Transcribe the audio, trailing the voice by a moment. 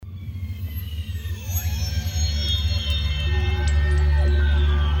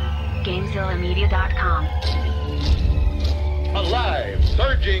GameZillaMedia.com. Alive,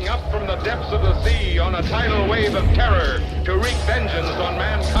 surging up from the depths of the sea on a tidal wave of terror to wreak vengeance on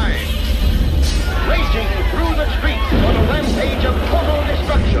mankind. Raging through the streets on a rampage of total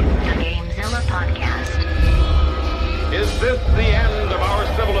destruction. The GameZilla Podcast. Is this the end of our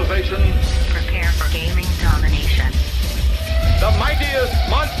civilization? Prepare for gaming domination. The mightiest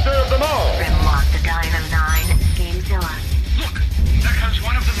monster of them all. Grimlock the Dino 9, GameZilla. Look, there comes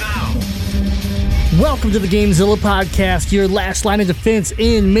one of them now. Welcome to the GameZilla Podcast, your last line of defense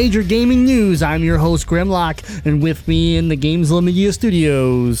in major gaming news. I'm your host, Grimlock, and with me in the GameZilla Media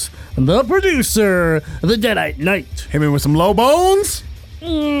Studios, the producer, the Deadite Knight. Hit me with some low bones.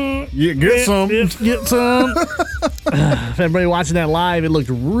 Yeah, get some. Get some. If everybody watching that live, it looked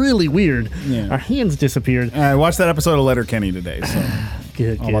really weird. Yeah. Our hands disappeared. I watched that episode of Letterkenny today. So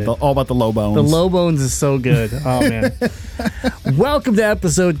Good. all about the low bones. The low bones is so good. Oh, man. Welcome to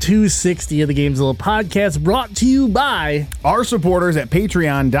episode 260 of the GameZilla Podcast, brought to you by our supporters at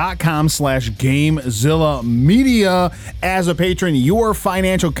patreon.com/GameZilla Media. As a patron, your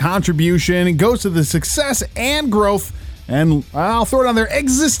financial contribution goes to the success and growth, and I'll throw it on their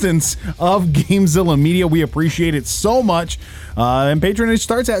existence of GameZilla Media. We appreciate it so much. And patronage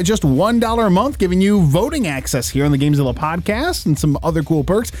starts at just $1 a month, giving you voting access here on the GameZilla Podcast and some other cool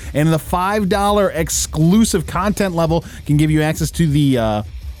perks. And the $5 exclusive content level can give you access to the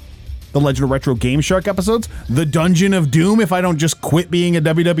Legend of Retro Game Shark episodes, the Dungeon of Doom if I don't just quit being a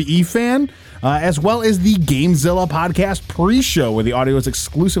WWE fan, as well as the GameZilla Podcast pre-show, where the audio is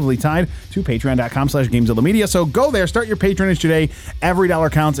exclusively tied to patreon.com/GameZilla Media. So go there, start your patronage today. Every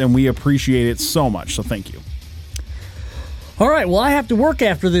dollar counts, and we appreciate it so much. So thank you. All right, well, I have to work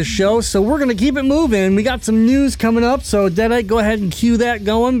after this show, so we're going to keep it moving. We got some news coming up, so Deadite, go ahead and cue that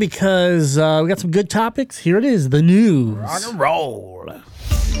going, because we got some good topics. Here it is, the news. Rock and roll.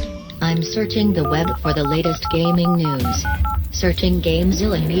 I'm searching the web for the latest gaming news. Searching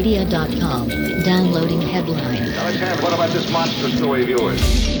GameZillaMedia.com. Downloading headline. Alexander, what about this monster story of yours?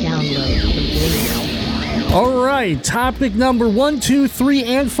 Download complete. All right, topic number 1, 2, 3,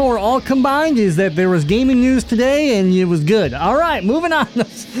 and 4 all combined is that there was gaming news today, and it was good. All right, moving on.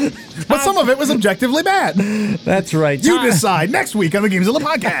 But some of it was objectively bad. That's right. You decide next week on the GameZilla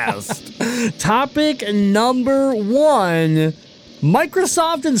Podcast. Topic number 1.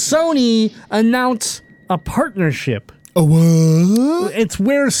 Microsoft and Sony announce a partnership. A what? It's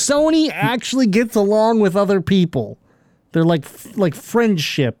where Sony actually gets along with other people. They're like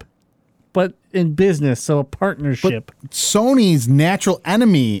friendship, but in business, so a partnership. But Sony's natural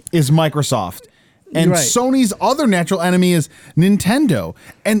enemy is Microsoft. And Right. Sony's other natural enemy is Nintendo.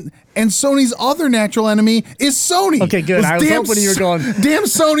 And Sony's other natural enemy is Sony. Okay, good. I was hoping you were going. Damn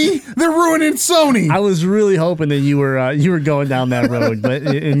Sony, they're ruining Sony. I was really hoping that you were going down that road, but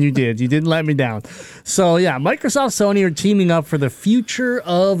and you did. You didn't let me down. So yeah, Microsoft, Sony are teaming up for the future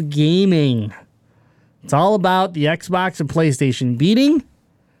of gaming. It's all about the Xbox and PlayStation beating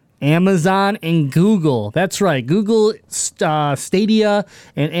Amazon and Google. That's right. Google Stadia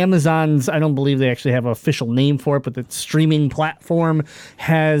and Amazon's, I don't believe they actually have an official name for it, but the streaming platform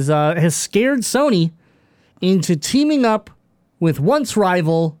has scared Sony into teaming up with once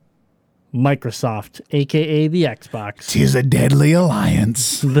rival Microsoft, a.k.a. the Xbox. Tis a deadly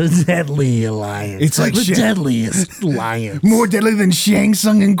alliance. The deadly alliance. It's like the deadliest alliance. More deadly than Shang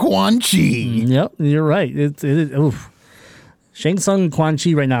Tsung and Quan Chi. Yep, you're right. It is. Oof. Shang Tsung and Quan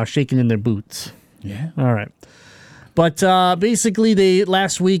Chi right now shaking in their boots. Yeah. All right. But basically,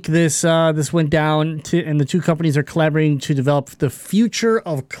 last week this went down, and the two companies are collaborating to develop the future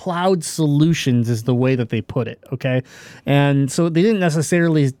of cloud solutions, is the way that they put it. Okay, and so they didn't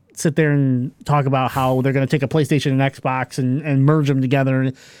necessarily sit there and talk about how they're going to take a PlayStation and Xbox and merge them together.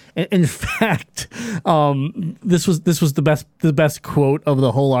 And in fact, this was the best quote of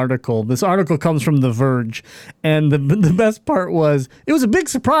the whole article. This article comes from The Verge, and the best part was it was a big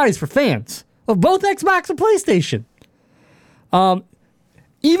surprise for fans of both Xbox and PlayStation.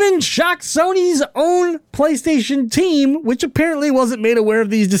 Even shocked Sony's own PlayStation team, which apparently wasn't made aware of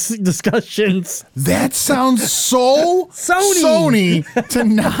these discussions. That sounds so Sony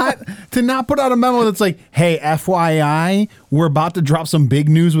to not put out a memo that's like, hey, FYI, we're about to drop some big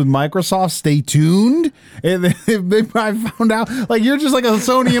news with Microsoft. Stay tuned. And they probably found out, like, you're just like a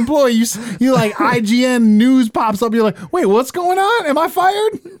Sony employee. You like IGN news pops up. You're like, wait, what's going on? Am I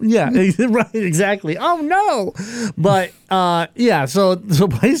fired? Yeah, right, exactly. Oh no. But yeah, so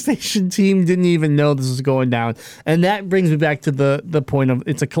PlayStation team didn't even know this was going down. And that brings me back to the point of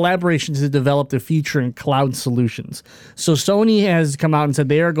it's a collaboration to develop the future in cloud solutions. So Sony has come out and said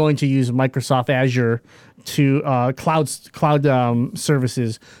they are going to use Microsoft Azure to cloud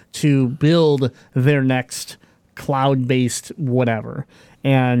services to build their next cloud-based whatever.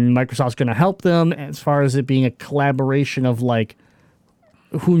 And Microsoft's going to help them as far as it being a collaboration of like,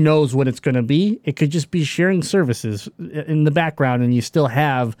 who knows what it's going to be. It could just be sharing services in the background, and you still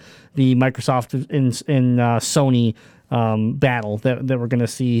have the Microsoft and Sony battle that we're going to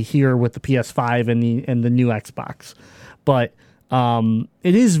see here with the PS5 and the new Xbox. But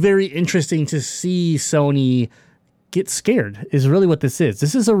it is very interesting to see Sony get scared is really what this is.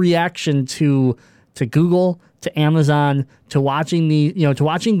 This is a reaction to Google, to Amazon, to watching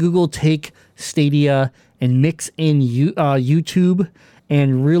Google take Stadia and mix in YouTube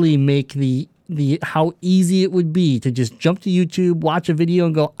and really make the how easy it would be to just jump to YouTube, watch a video,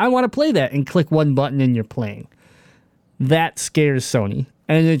 and go, I want to play that, and click one button and you're playing. That scares Sony.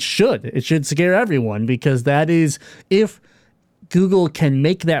 And it should scare everyone, because that is, if Google can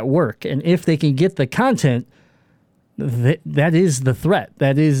make that work and if they can get the content, that is the threat.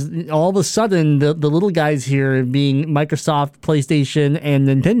 That is, all of a sudden, the little guys here, being Microsoft, PlayStation, and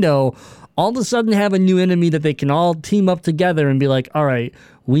Nintendo, all of a sudden have a new enemy that they can all team up together and be like, all right,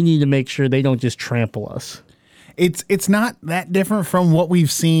 we need to make sure they don't just trample us. It's not that different from what we've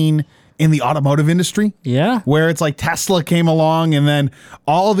seen in the automotive industry. Yeah. Where it's like Tesla came along and then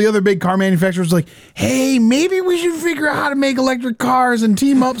all the other big car manufacturers were like, hey, maybe we should figure out how to make electric cars and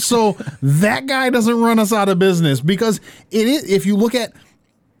team up so that guy doesn't run us out of business. Because it is, if you look at,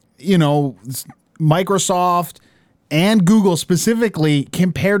 Microsoft and Google specifically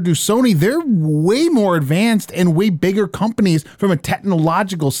compared to Sony, they're way more advanced and way bigger companies from a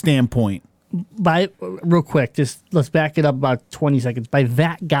technological standpoint. Real quick, just let's back it up about 20 seconds. By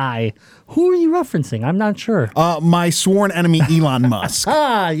that guy, who are you referencing? I'm not sure. My sworn enemy, Elon Musk.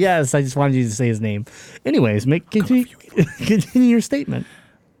 Yes, I just wanted you to say his name. Anyways, continue your statement.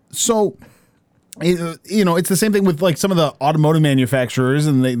 So, it's the same thing with like some of the automotive manufacturers,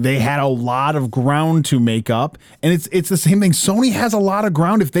 and they had a lot of ground to make up, and it's the same thing. Sony has a lot of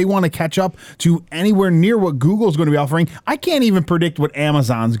ground if they want to catch up to anywhere near what Google's going to be offering. I can't even predict what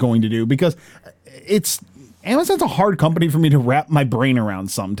Amazon's going to do, because Amazon's a hard company for me to wrap my brain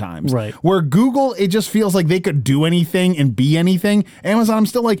around sometimes. Right. Where Google, it just feels like they could do anything and be anything. Amazon, I'm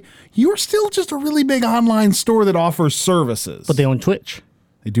still like, you're still just a really big online store that offers services. But they own Twitch.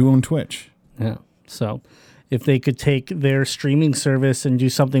 They do own Twitch. Yeah. So if they could take their streaming service and do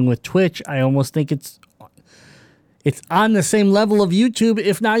something with Twitch, I almost think it's on the same level of YouTube,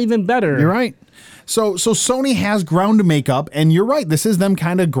 if not even better. You're right. So Sony has ground to make up, and you're right. This is them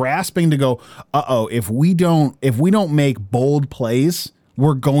kind of grasping to go, if we don't make bold plays,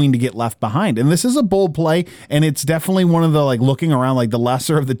 we're going to get left behind. And this is a bold play, and it's definitely one of the, like, looking around like the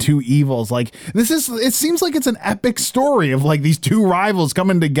lesser of the two evils. Like, it seems like it's an epic story of like these two rivals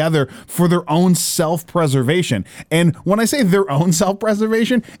coming together for their own self-preservation. And when I say their own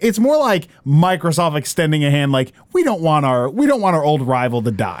self-preservation, it's more like Microsoft extending a hand, like, we don't want our old rival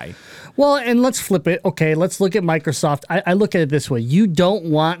to die. Well, and let's flip it. Okay, let's look at Microsoft. I look at it this way. You don't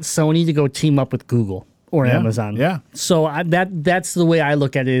want Sony to go team up with Google or Amazon. Yeah. So that's the way I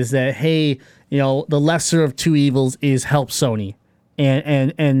look at it, is that, hey, the lesser of two evils is help Sony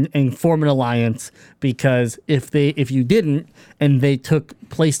and form an alliance, because if you didn't and they took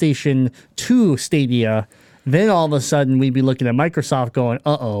PlayStation to Stadia, then all of a sudden we'd be looking at Microsoft going,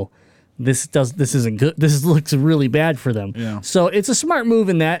 this isn't good. This looks really bad for them. Yeah. So it's a smart move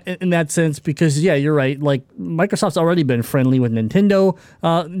in that sense, because you're right. Like, Microsoft's already been friendly with Nintendo,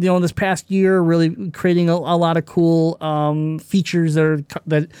 this past year, really creating a lot of cool features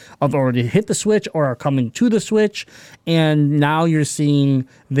that have already hit the Switch or are coming to the Switch, and now you're seeing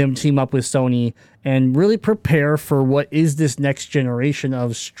them team up with Sony and really prepare for what is this next generation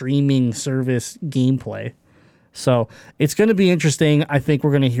of streaming service gameplay. So it's going to be interesting. I think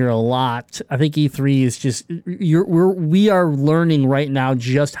we're going to hear a lot. I think E3 is just we are learning right now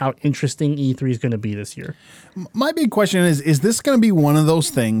just how interesting E3 is going to be this year. My big question is this going to be one of those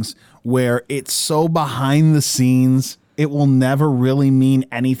things where it's so behind the scenes, it will never really mean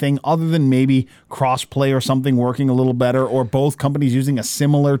anything other than maybe cross-play or something working a little better, or both companies using a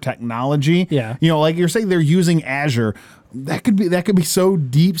similar technology? Yeah. Like you're saying, they're using Azure. That could be so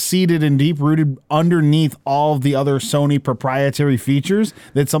deep-seated and deep-rooted underneath all of the other Sony proprietary features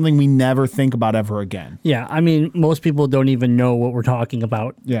that's something we never think about ever again. Yeah, I mean, most people don't even know what we're talking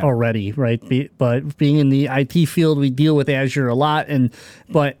about already, right? But being in the IT field, we deal with Azure a lot.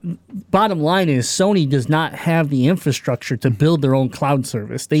 But bottom line is, Sony does not have the infrastructure to build their own cloud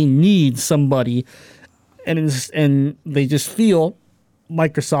service. They need somebody, and they just feel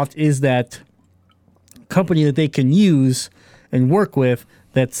Microsoft is that company that they can use and work with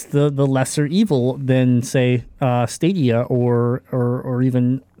that's the lesser evil than, say, Stadia or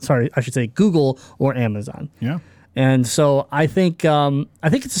even, I should say Google or Amazon. Yeah. And so I think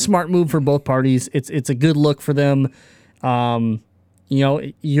it's a smart move for both parties. It's a good look for them.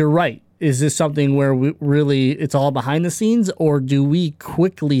 You're right. Is this something where it's all behind the scenes, or do we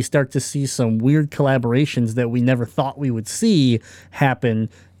quickly start to see some weird collaborations that we never thought we would see happen?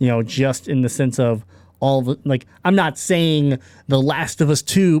 Just in the sense of I'm not saying The Last of Us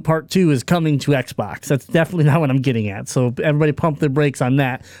 2 Part 2 is coming to Xbox. That's definitely not what I'm getting at. So everybody pump their brakes on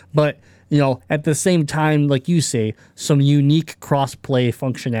that. But at the same time, like you say, some unique cross-play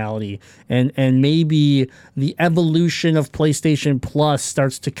functionality, and maybe the evolution of PlayStation Plus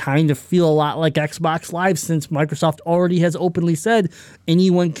starts to kind of feel a lot like Xbox Live, since Microsoft already has openly said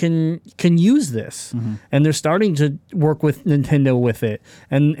anyone can use this, and they're starting to work with Nintendo with it,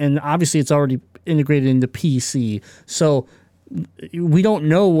 and obviously it's already integrated into PC. So we don't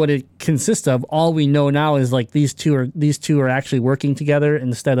know what it consists of. All we know now is these two are actually working together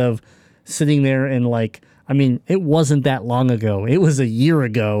instead of sitting there and it wasn't that long ago. It was a year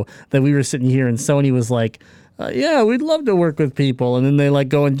ago that we were sitting here and Sony was like, yeah, we'd love to work with people. And then they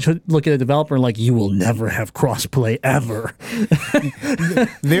go and look at a developer and you will never have crossplay ever.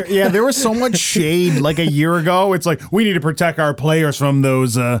 There was so much shade a year ago. It's we need to protect our players from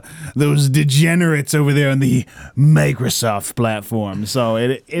those degenerates over there on the Microsoft platform. So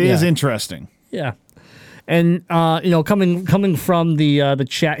it is interesting. Yeah. And coming from the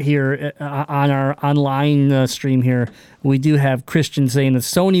chat here on our online stream here, we do have Christian saying that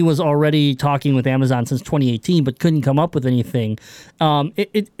Sony was already talking with Amazon since 2018, but couldn't come up with anything.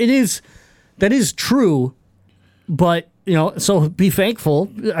 That is true, but so be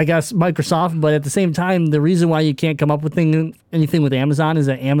thankful, I guess, Microsoft. But at the same time, the reason why you can't come up with anything with Amazon is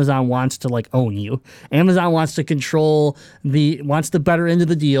that Amazon wants to own you. Amazon wants to control wants the better end of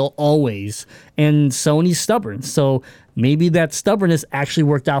the deal always, and Sony's stubborn. So maybe that stubbornness actually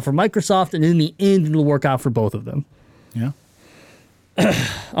worked out for Microsoft, and in the end, it'll work out for both of them. Yeah.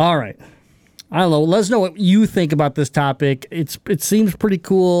 All right. I don't know. Let us know what you think about this topic. It seems pretty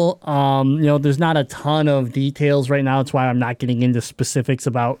cool. There's not a ton of details right now. That's why I'm not getting into specifics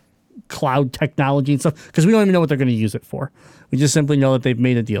about cloud technology and stuff, because we don't even know what they're going to use it for. We just simply know that they've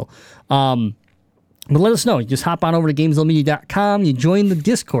made a deal. But let us know. You just hop on over to GameZillaMedia.com. You join the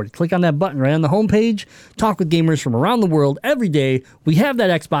Discord. You click on that button right on the homepage. Talk with gamers from around the world every day. We have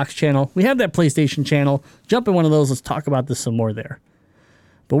that Xbox channel. We have that PlayStation channel. Jump in one of those. Let's talk about this some more there.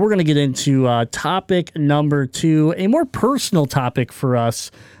 But we're going to get into topic number 2, a more personal topic for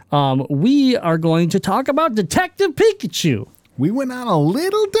us. We are going to talk about Detective Pikachu. We went on a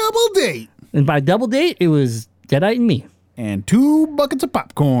little double date. And by double date, it was Deadite and me. And 2 buckets of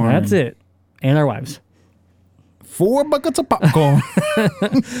popcorn. That's it. And our wives. 4 buckets of popcorn.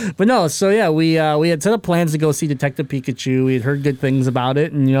 But no, so yeah, we had set up plans to go see Detective Pikachu. We had heard good things about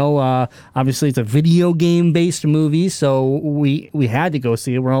it, and obviously it's a video game based movie, so we had to go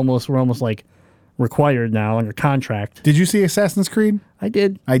see it. We're almost required now under contract. Did you see Assassin's Creed? I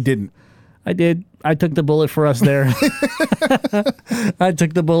did. I didn't. I did. I took the bullet for us there.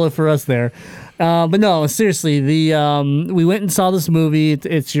 But no, seriously, we went and saw this movie.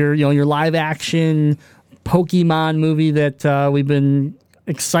 It's your live action Pokemon movie that we've been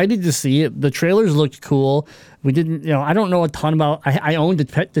excited to see. The trailers looked cool. We didn't, I don't know a ton about. I owned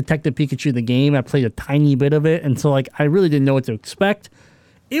Detective Pikachu the game. I played a tiny bit of it, and so I really didn't know what to expect.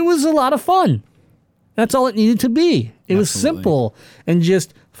 It was a lot of fun. That's all it needed to be. It was simple and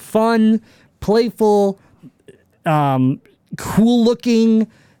just fun, playful, cool looking,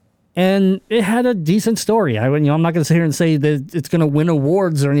 and it had a decent story. I'm not going to sit here and say that it's going to win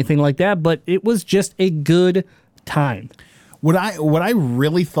awards or anything like that, but it was just a good time. What I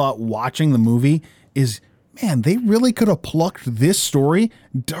really thought watching the movie is, man, they really could have plucked this story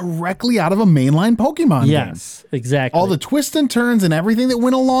directly out of a mainline Pokemon game. Yes, exactly. All the twists and turns and everything that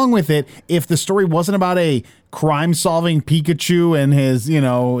went along with it. If the story wasn't about a crime-solving Pikachu and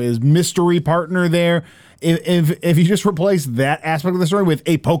his mystery partner there, if you just replace that aspect of the story with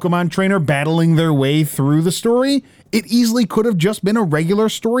a Pokemon trainer battling their way through the story, it easily could have just been a regular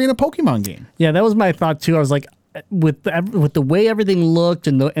story in a Pokemon game. Yeah, that was my thought too. I was like, with the way everything looked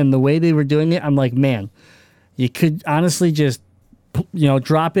and the way they were doing it, I'm like, man, you could honestly just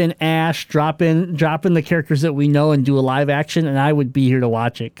drop in Ash, drop in the characters that we know and do a live action, and I would be here to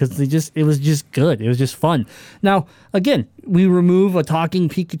watch it because it was just good. It was just fun. Now, again, we remove a talking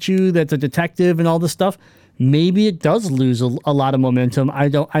Pikachu that's a detective and all this stuff. maybe it does lose a lot of momentum. I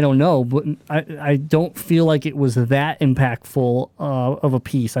don't know, but I don't feel like it was that impactful of a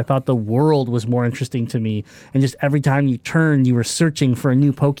piece. I thought the world was more interesting to me, and just every time you turned, you were searching for a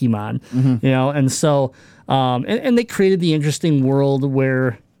new Pokemon, you know. And so, and they created the interesting world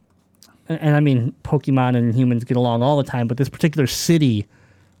where, and I mean, Pokemon and humans get along all the time, but this particular city,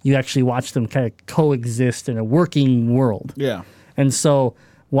 you actually watch them kind of coexist in a working world. Yeah. And so,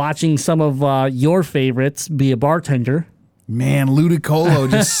 watching some of your favorites be a bartender. Man,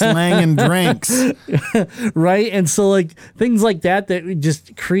 Ludicolo just slanging drinks. Right? And so, like, things like that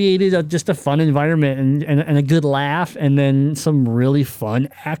just created just a fun environment and a good laugh, and then some really fun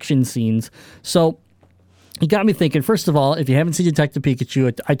action scenes. So, it got me thinking, first of all, if you haven't seen Detective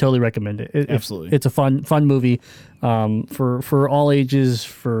Pikachu, I totally recommend it. Absolutely. It's a fun movie for all ages,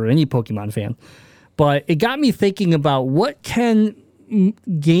 for any Pokemon fan. But it got me thinking about what can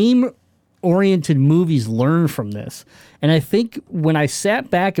game-oriented movies learn from this. And I think when I sat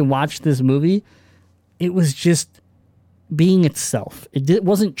back and watched this movie, it was just being itself. It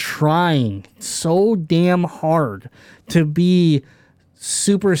wasn't trying so damn hard to be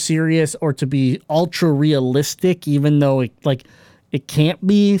super serious or to be ultra realistic, even though it can't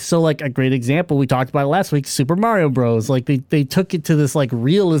be. So, like, a great example, we talked about it last week, Super Mario Bros. Like, they took it to this, like,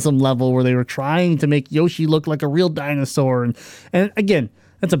 realism level where they were trying to make Yoshi look like a real dinosaur. And again,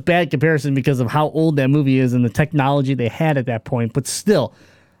 that's a bad comparison because of how old that movie is and the technology they had at that point. But still,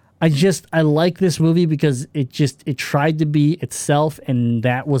 I like this movie because it tried to be itself, and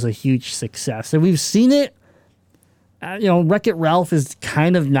that was a huge success. And we've seen it. Wreck-It Ralph is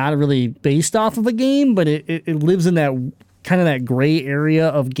kind of not really based off of a game, but it lives in that kind of that gray area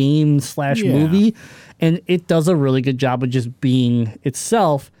of game/movie, and it does a really good job of just being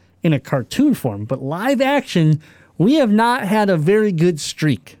itself in a cartoon form. But live action, we have not had a very good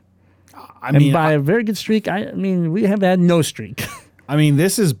streak. And by a very good streak, I mean we have had no streak. I mean,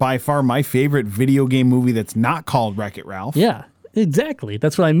 this is by far my favorite video game movie that's not called Wreck-It Ralph. Yeah, exactly.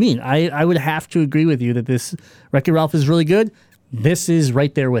 That's what I mean. I would have to agree with you that this Wreck-It Ralph is really good. This is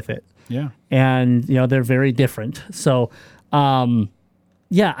right there with it. Yeah. And, they're very different. So, I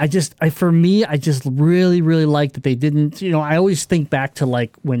just really, really like that they didn't, I always think back to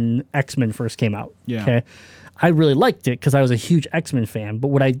like when X-Men first came out. Yeah. Okay. I really liked it because I was a huge X-Men fan. But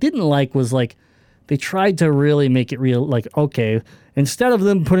what I didn't like was like, they tried to really make it real. Like, okay, instead of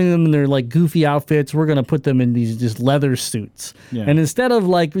them putting them in their like goofy outfits, we're going to put them in these just leather suits. Yeah. And instead of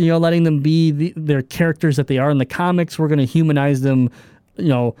like, letting them be their characters that they are in the comics, we're going to humanize them,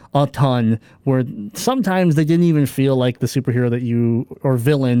 a ton, where sometimes they didn't even feel like the superhero or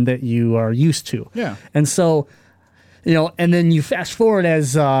villain that you are used to. Yeah. And so, and then you fast forward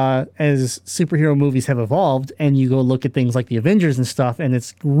as superhero movies have evolved, and you go look at things like the Avengers and stuff, and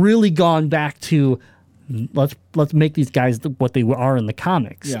it's really gone back to let's make these guys what they are in the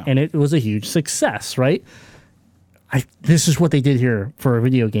comics. Yeah. And it was a huge success, right? This is what they did here for a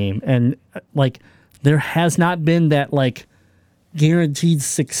video game, and like there has not been that like guaranteed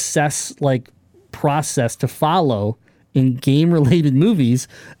success like process to follow in game-related movies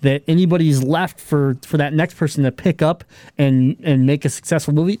that anybody's left for that next person to pick up and make a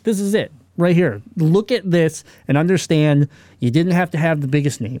successful movie. This is it right here. Look at this and understand you didn't have to have the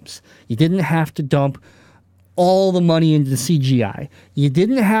biggest names. You didn't have to dump all the money into CGI. You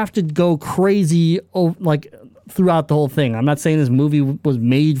didn't have to go crazy like throughout the whole thing. I'm not saying this movie was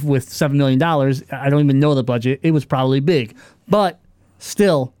made with $7 million. I don't even know the budget. It was probably big. But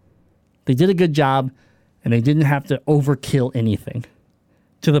still, they did a good job. And they didn't have to overkill anything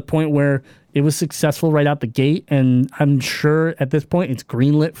to the point where it was successful right out the gate. And I'm sure at this point it's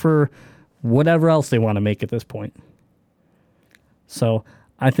greenlit for whatever else they want to make at this point. So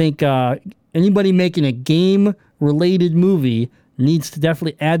I think anybody making a game-related movie needs to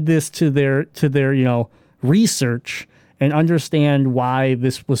definitely add this to their research and understand why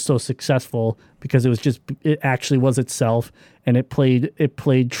this was so successful, because it actually was itself, and it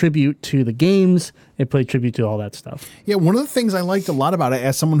played tribute to the games, it played tribute to all that stuff. Yeah, one of the things I liked a lot about it,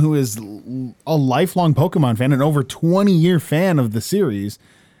 as someone who is a lifelong Pokemon fan, an over 20-year fan of the series,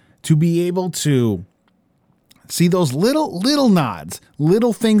 to be able to see those little nods,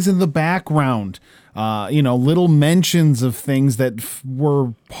 little things in the background, little mentions of things that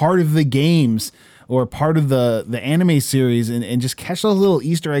were part of the games or part of the anime series, and just catch those little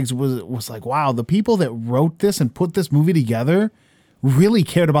Easter eggs was like, wow, the people that wrote this and put this movie together really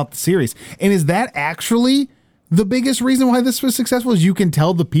cared about the series. And is that actually the biggest reason why this was successful is you can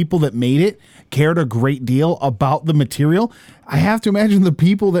tell the people that made it cared a great deal about the material. I have to imagine the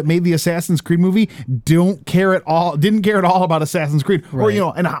people that made the Assassin's Creed movie didn't care at all about Assassin's Creed. Right. Or, you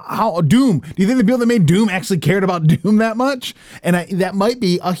know, and how Doom. Do you think the people that made Doom actually cared about Doom that much? And that might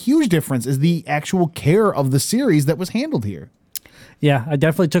be a huge difference, is the actual care of the series that was handled here. Yeah, I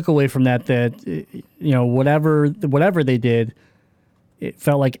definitely took away from that, you know, whatever they did, it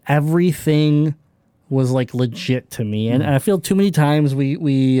felt like everything was like legit to me. And I feel too many times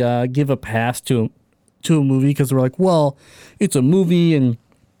we give a pass to a movie because we're like, well, it's a movie and,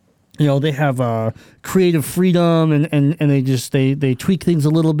 you know, they have creative freedom and they tweak things a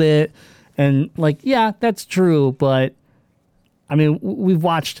little bit. And like, yeah, that's true. But I mean, we've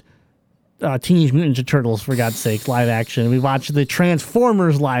watched Teenage Mutant Ninja Turtles, for God's sake, live action. We watched the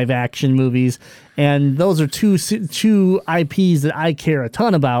Transformers live action movies, and those are two IPs that I care a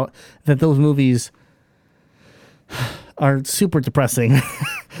ton about. That those movies are super depressing.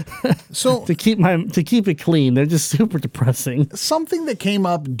 So to keep it clean, they're just super depressing. something that came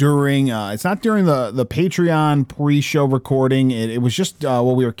up during it's not during the Patreon pre-show recording. It was just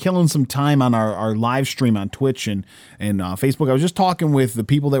while we were killing some time on our live stream on Twitch and Facebook. I was just talking with the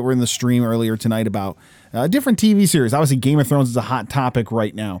people that were in the stream earlier tonight about different TV series. Obviously, Game of Thrones is a hot topic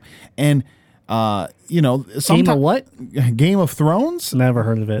right now, and you know, Game of what? Game of Thrones. Never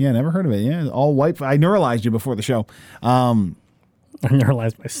heard of it. Yeah, never heard of it. Yeah, all white. I neuralized you before the show. I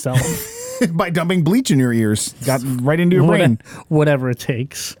neuralized myself. By dumping bleach in your ears. Got right into your brain. Whatever it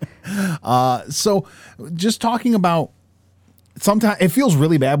takes. So just talking about, sometimes it feels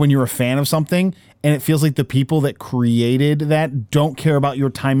really bad when you're a fan of something and it feels like the people that created that don't care about your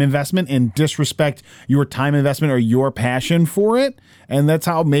time investment and disrespect your time investment or your passion for it. And that's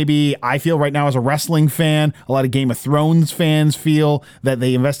how maybe I feel right now as a wrestling fan. A lot of Game of Thrones fans feel that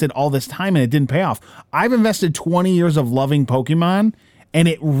they invested all this time and it didn't pay off. I've invested 20 years of loving Pokemon, and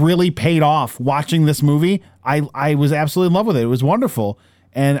it really paid off watching this movie. I was absolutely in love with it. It was wonderful.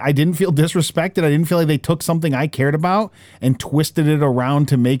 And I didn't feel disrespected. I didn't feel like they took something I cared about and twisted it around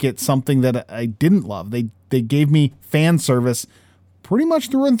to make it something that I didn't love. They gave me fan service pretty much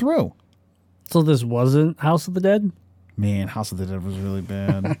through and through. So this wasn't House of the Dead? Man, House of the Dead was really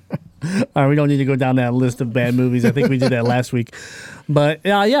bad. All right, we don't need to go down that list of bad movies. I think we did that last week. But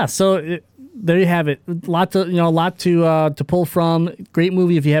yeah, so there you have it. A lot to pull from. Great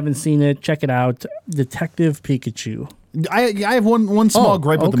movie if you haven't seen it. Check it out. Detective Pikachu. I have one small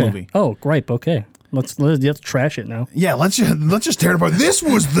gripe with the movie. Oh, gripe. Okay. Let's trash it now. Yeah, let's just tear it apart. This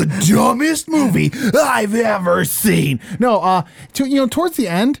was the dumbest movie I've ever seen. No, towards the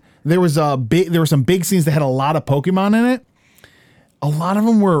end there were some big scenes that had a lot of Pokemon in it. A lot of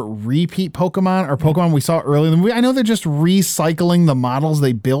them were repeat Pokemon or Pokemon we saw earlier in the movie. I know they're just recycling the models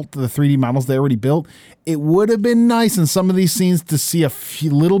they built, the 3D models they already built. It would have been nice in some of these scenes to see a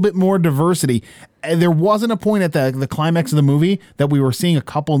little bit more diversity. And there wasn't a point at the climax of the movie that we were seeing a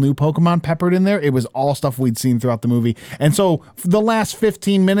couple new Pokemon peppered in there. It was all stuff we'd seen throughout the movie. And so for the last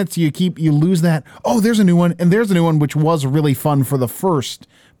 15 minutes, you lose that, oh, there's a new one, and there's a new one, which was really fun for the first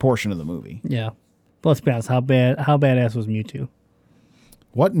portion of the movie. Yeah. But let's be honest, how badass was Mewtwo?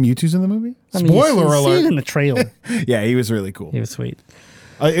 What? Mewtwo's in the movie? I mean, Spoiler you see alert. it in the trailer. Yeah, he was really cool. He was sweet.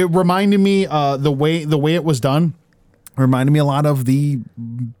 It reminded me, the way it was done, reminded me a lot of the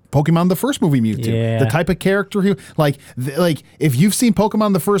Pokemon the first movie Mewtwo. Yeah. The type of character he like if you've seen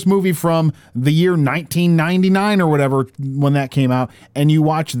Pokemon the first movie from the year 1999 or whatever when that came out, and you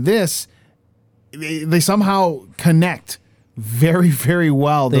watch this, they somehow connect very, very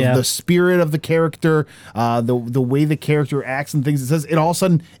well. The spirit of the character, the way the character acts and things it says, it all of a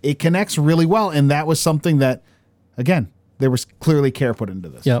sudden it connects really well. And that was something that, again, there was clearly care put into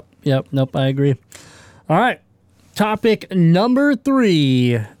this. Yep. Nope, I agree. All right. Topic number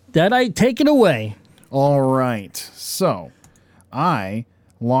 3. Deadite, take it away. All right. So I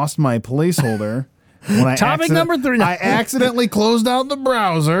lost my placeholder. When Topic number 3. I accidentally closed out the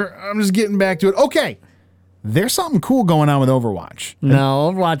browser. I'm just getting back to it. Okay. There's something cool going on with Overwatch.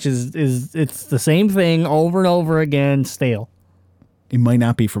 No, Overwatch is it's the same thing over and over again, stale. It might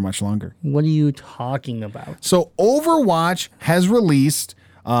not be for much longer. What are you talking about? So Overwatch has released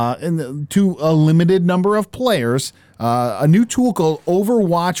to a limited number of players a new tool called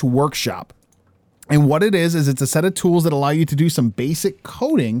Overwatch Workshop. And what it is it's a set of tools that allow you to do some basic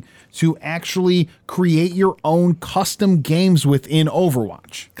coding to actually create your own custom games within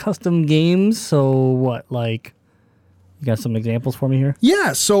Overwatch. Custom games? So what, like, you got some examples for me here?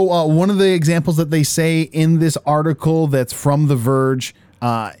 Yeah, so one of the examples that they say in this article that's from The Verge,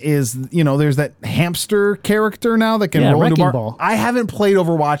 is, there's that hamster character now that can Yeah, roll into Wrecking bar. Ball. I haven't played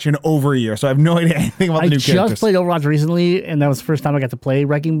Overwatch in over a year, so I have no idea anything about the new I characters. just played Overwatch recently, and that was the first time I got to play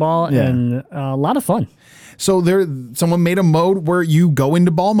Wrecking Ball, Yeah. and a lot of fun. So someone made a mode where you go into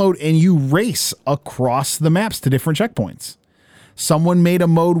ball mode and you race across the maps to different checkpoints. Someone made a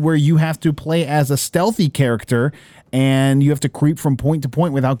mode where you have to play as a stealthy character and you have to creep from point to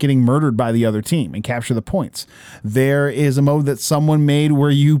point without getting murdered by the other team and capture the points. There is a mode that someone made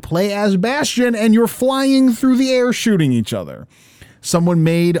where you play as Bastion and you're flying through the air shooting each other. Someone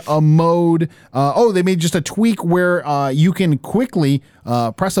made a mode, they made just a tweak where you can quickly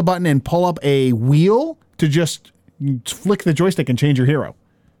press a button and pull up a wheel to just flick the joystick and change your hero.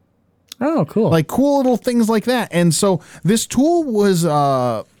 Oh, cool. Like cool little things like that. And so this tool was,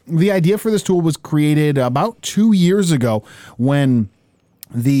 the idea for this tool was created about 2 years ago when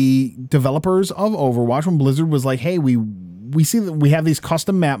the developers of Overwatch, when Blizzard was like, hey, we see that we have these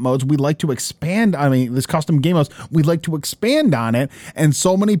custom map modes. We'd like to expand. This custom game modes. We'd like to expand on it. And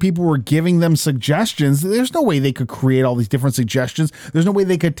so many people were giving them suggestions. There's no way they could create all these different suggestions. There's no way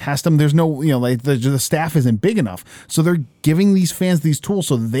they could test them. There's no, the staff isn't big enough. So they're giving these fans these tools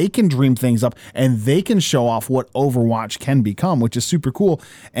so they can dream things up and they can show off what Overwatch can become, which is super cool.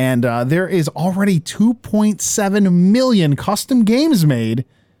 And there is already 2.7 million custom games made.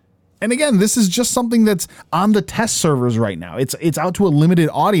 And again, this is just something that's on the test servers right now. It's out to a limited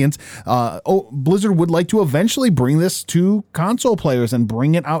audience. Blizzard would like to eventually bring this to console players and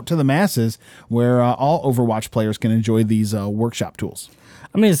bring it out to the masses where all Overwatch players can enjoy these workshop tools.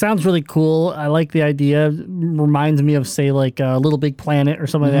 I mean, it sounds really cool. I like the idea. Reminds me of, say, like Little Big Planet or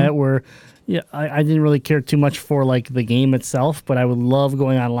something like that, where I didn't really care too much for like the game itself, but I would love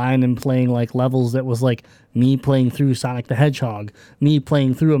going online and playing like levels that was like me playing through Sonic the Hedgehog, me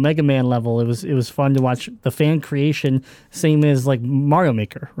playing through a Mega Man level. It was fun to watch the fan creation, same as like Mario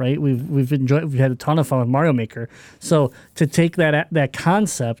Maker, right? We've had a ton of fun with Mario Maker. So to take that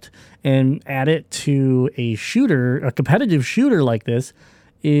concept and add it to a competitive shooter like this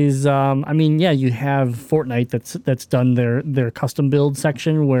is, you have Fortnite that's done their custom build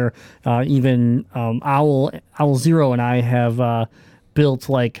section where even Owl Zero and I have built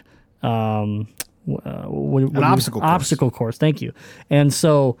like an obstacle course. Thank you. And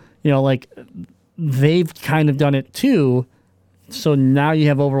so they've kind of done it too. So now you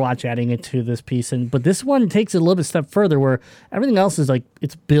have Overwatch adding it to this piece, but this one takes it a little bit step further, where everything else is like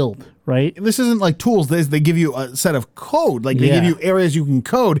it's build, right? This isn't like tools. They give you a set of code. Like they give you areas you can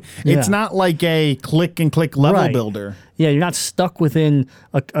code. It's not like a click and click level builder. Yeah, you're not stuck within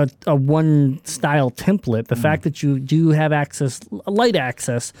a one style template. The fact that you do have light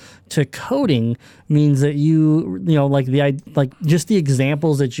access to coding means that just the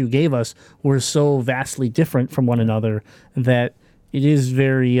examples that you gave us were so vastly different from one another that it is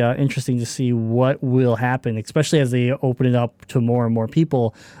very interesting to see what will happen, especially as they open it up to more and more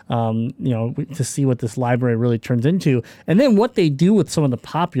people, to see what this library really turns into. And then what they do with some of the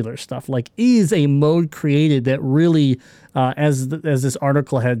popular stuff, like is a mode created that really, as this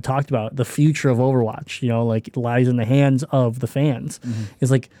article had talked about, the future of Overwatch, lies in the hands of the fans. Mm-hmm.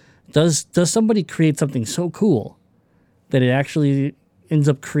 It's like, does somebody create something so cool that it actually ends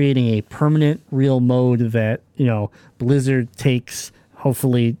up creating a permanent real mode that, Blizzard takes,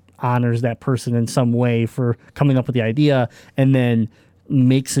 hopefully honors that person in some way for coming up with the idea, and then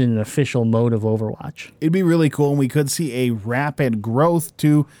makes it an official mode of Overwatch. It'd be really cool, and we could see a rapid growth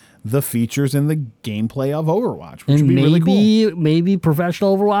to the features and the gameplay of Overwatch, which would be really cool. Maybe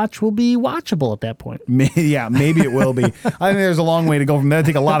professional Overwatch will be watchable at that point. Yeah, maybe it will be. I think there's a long way to go from there. It'll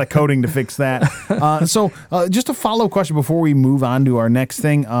take a lot of coding to fix that. So just a follow-up question before we move on to our next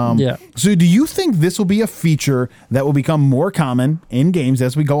thing. So do you think this will be a feature that will become more common in games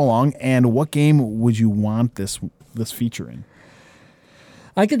as we go along? And what game would you want this feature in?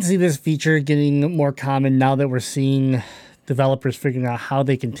 I can see this feature getting more common now that we're seeing developers figuring out how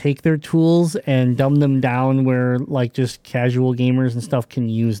they can take their tools and dumb them down where like just casual gamers and stuff can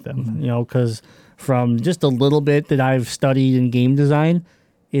use them, because from just a little bit that I've studied in game design,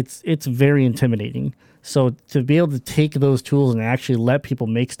 it's very intimidating. So to be able to take those tools and actually let people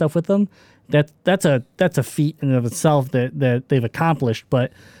make stuff with them, that's a feat in and of itself that they've accomplished.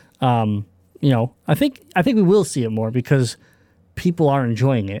 But I think we will see it more because people are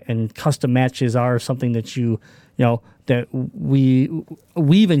enjoying it, and custom matches are something that that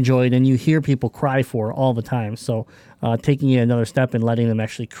we've enjoyed and you hear people cry for all the time. So taking it another step and letting them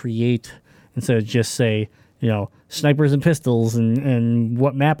actually create instead of just say, snipers and pistols and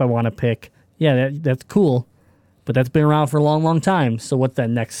what map I want to pick. Yeah, that's cool, but that's been around for a long, long time. So what's that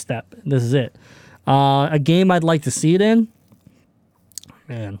next step? This is it. A game I'd like to see it in,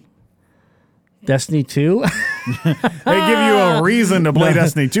 Man. Destiny 2? They give you a reason to play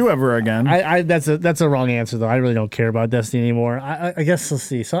Destiny 2 ever again. That's a wrong answer, though. I really don't care about Destiny anymore. I guess, let's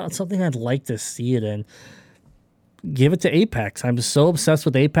see. Something I'd like to see it in. Give it to Apex. I'm so obsessed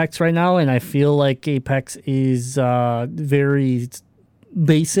with Apex right now, and I feel like Apex is very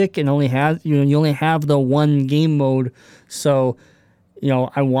basic and only has you only have the one game mode. So,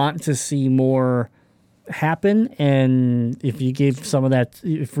 I want to see more happen, and if you gave some of that,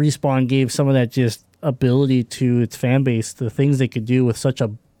 if Respawn gave some of that just ability to its fan base, the things they could do with such a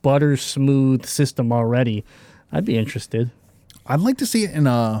butter smooth system already, I'd be interested. I'd like to see it in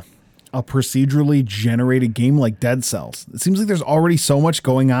a procedurally generated game like Dead Cells. It seems like there's already so much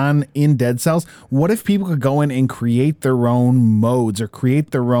going on in Dead Cells. What if people could go in and create their own modes or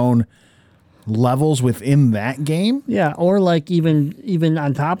create their own levels within that game? Yeah, or like even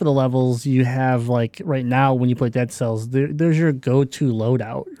on top of the levels, you have like right now when you play Dead Cells, there's your go-to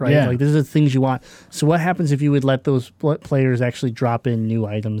loadout, right? Yeah. Like these are the things you want. So what happens if you would let those players actually drop in new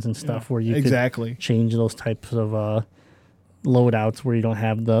items and stuff where you Exactly. could change those types of loadouts where you don't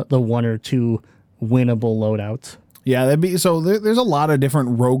have the one or two winnable loadouts? Yeah, that'd be so. There's a lot of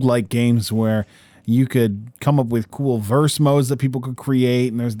different roguelike games where you could come up with cool verse modes that people could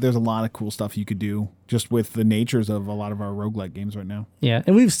create, and there's a lot of cool stuff you could do just with the natures of a lot of our roguelike games right now. Yeah,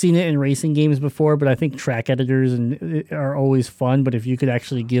 and we've seen it in racing games before, but I think track editors are always fun. But if you could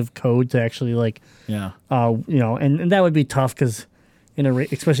actually give code to actually and that would be tough because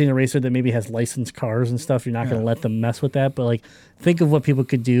especially in a racer that maybe has licensed cars and stuff, you're not going to let them mess with that. But like, think of what people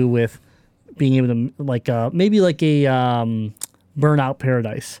could do with being able to maybe a Burnout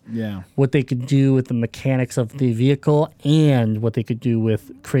Paradise. Yeah, what they could do with the mechanics of the vehicle and what they could do with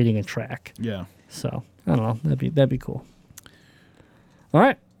creating a track. Yeah. So I don't know. That'd be cool. All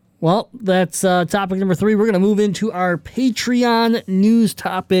right. Well, that's topic number 3. We're going to move into our Patreon news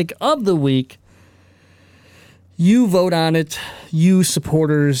topic of the week. You vote on it, you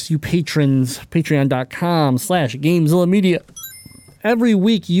supporters, you patrons, patreon.com/Gamezilla Media. Every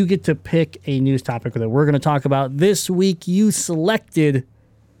week you get to pick a news topic that we're going to talk about. This week you selected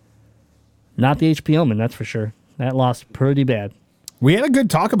not the HP Omen, that's for sure. That lost pretty bad. We had a good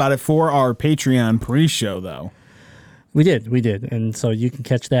talk about it for our Patreon pre-show, though. We did. And so you can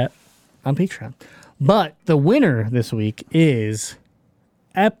catch that on Patreon. But the winner this week is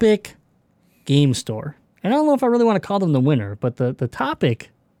Epic Game Store. And I don't know if I really want to call them the winner, but the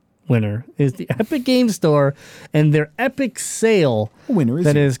topic winner is the Epic Game Store and their Epic sale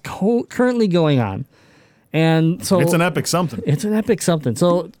is currently going on. And so it's an epic something. It's an epic something.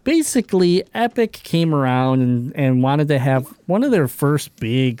 So basically, Epic came around and wanted to have one of their first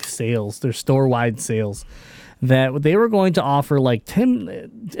big sales, their store-wide sales, that they were going to offer like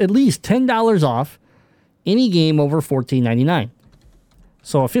at least $10 off any game over $14.99.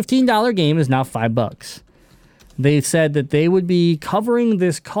 So a $15 game is now $5. They said that they would be covering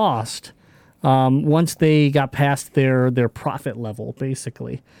this cost once they got past their profit level,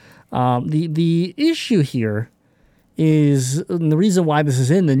 basically. The issue here is, and the reason why this is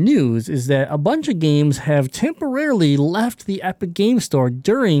in the news, is that a bunch of games have temporarily left the Epic Game Store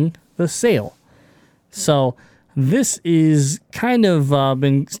during the sale. So this is kind of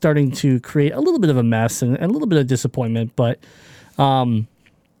been starting to create a little bit of a mess and a little bit of disappointment, but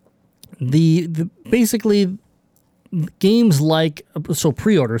basically games like, so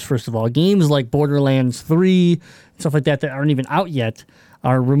pre-orders, first of all, games like Borderlands 3, stuff like that aren't even out yet,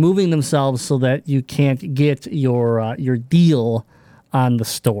 are removing themselves so that you can't get your deal on the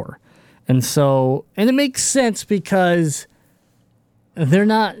store. And it makes sense because they're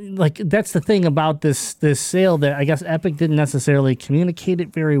not, like, that's the thing about this sale, that I guess Epic didn't necessarily communicate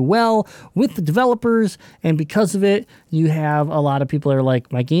it very well with the developers, and because of it, you have a lot of people that are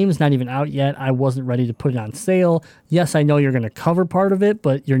like, my game's not even out yet, I wasn't ready to put it on sale. Yes, I know you're going to cover part of it,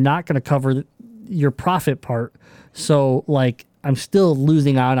 but you're not going to cover your profit part, so, like, I'm still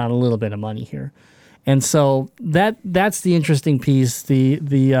losing out on a little bit of money here. And so that's the interesting piece.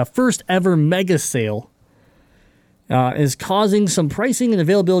 The first ever mega sale is causing some pricing and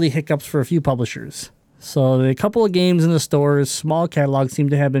availability hiccups for a few publishers. So a couple of games in the stores, small catalogs, seem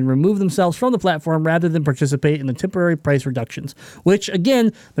to have been removed themselves from the platform rather than participate in the temporary price reductions, which,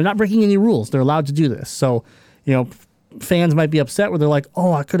 again, they're not breaking any rules. They're allowed to do this. So, fans might be upset where they're like,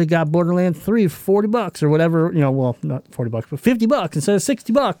 oh, I could have got Borderlands 3 for $40 or whatever, well, not $40, but $50 instead of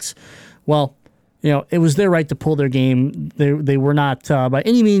 $60. Well, it was their right to pull their game. They were not by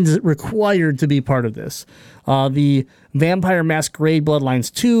any means required to be part of this. The Vampire Masquerade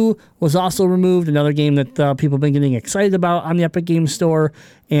Bloodlines 2 was also removed, another game that people have been getting excited about on the Epic Game Store.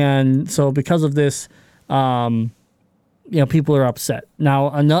 And so because of this, people are upset. Now,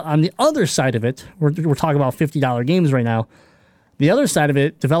 on the other side of it, we're talking about $50 games right now. The other side of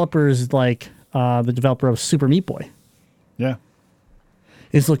it, developers like the developer of Super Meat Boy Yeah.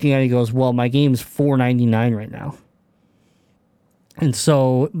 is looking at it and goes, well, my game's $4.99 right now. And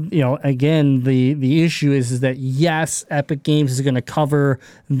so, again, the issue is that, yes, Epic Games is going to cover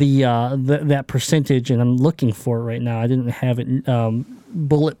that percentage, and I'm looking for it right now. I didn't have it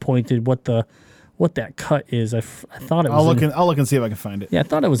bullet pointed what that cut is. I thought it was. I'll look and see if I can find it. Yeah, I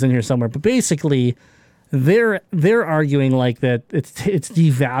thought it was in here somewhere. But basically, they're arguing like that it's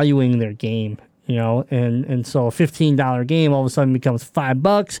devaluing their game, and so a $15 game all of a sudden becomes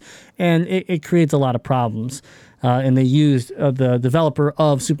 $5, and it creates a lot of problems. And they used the developer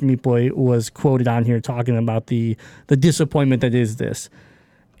of Super Meat Boy was quoted on here talking about the disappointment that is this.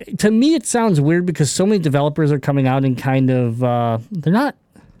 To me, it sounds weird because so many developers are coming out and kind of they're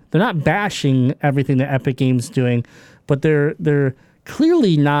not bashing everything that Epic Games is doing, but they're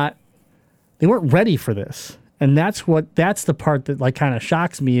clearly not. They weren't ready for this, and that's the part that like kind of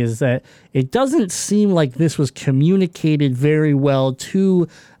shocks me is that it doesn't seem like this was communicated very well to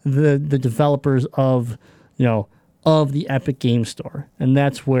the developers of the Epic Game Store. And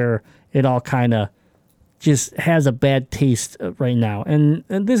that's where it all kind of just has a bad taste right now. And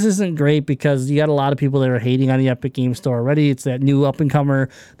this isn't great because you got a lot of people that are hating on the Epic Game Store already. It's that new up-and-comer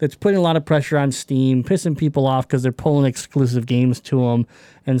that's putting a lot of pressure on Steam, pissing people off because they're pulling exclusive games to them.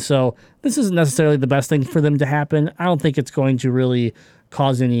 And so this isn't necessarily the best thing for them to happen. I don't think it's going to really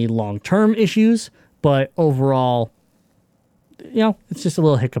cause any long-term issues, but overall, it's just a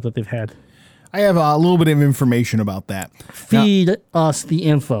little hiccup that they've had. I have a little bit of information about that. Feed us the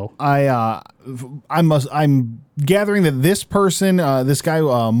info. I'm gathering that this person, this guy,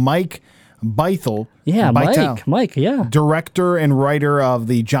 Mike Beitel. Yeah, Beitel, Mike, yeah. Director and writer of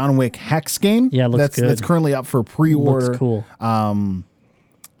the John Wick Hex game. Yeah, looks good. That's currently up for pre-order. Looks cool.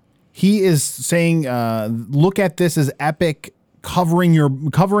 He is saying, look at this as Epic covering your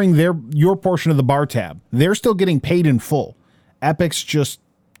portion of the bar tab. They're still getting paid in full. Epic's just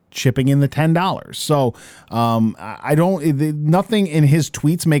chipping in the $10. So nothing in his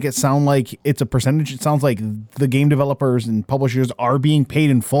tweets make it sound like it's a percentage. It sounds like the game developers and publishers are being paid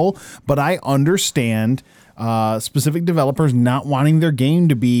in full, but I understand specific developers not wanting their game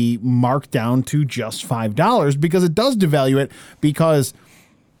to be marked down to just $5 because it does devalue it. Because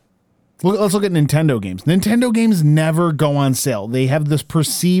let's look at Nintendo games. Nintendo games never go on sale. They have this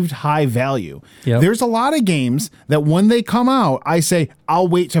perceived high value. Yep. There's a lot of games that when they come out, I say, I'll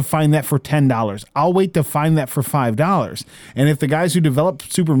wait to find that for $10. I'll wait to find that for $5. And if the guys who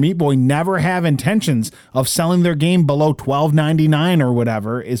developed Super Meat Boy never have intentions of selling their game below $12.99 or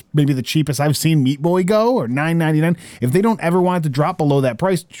whatever, is maybe the cheapest I've seen Meat Boy go, or $9.99. If they don't ever want it to drop below that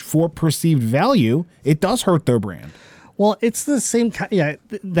price for perceived value, it does hurt their brand. Well, it's the same kind. Yeah,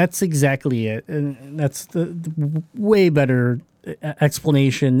 that's exactly it, and that's the way better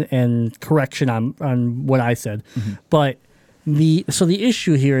explanation and correction on what I said. Mm-hmm. But the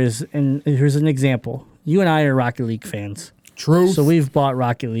issue here is, and here's an example. You and I are Rocket League fans. True. So we've bought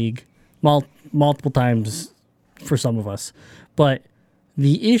Rocket League multiple times for some of us. But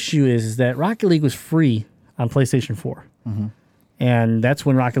the issue is that Rocket League was free on PlayStation 4, mm-hmm. and that's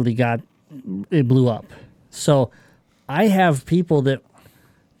when Rocket League blew up. So I have people that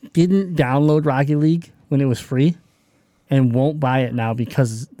didn't download Rocket League when it was free and won't buy it now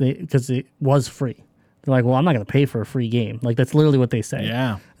because it was free. They're like, well, I'm not going to pay for a free game. Like, that's literally what they say.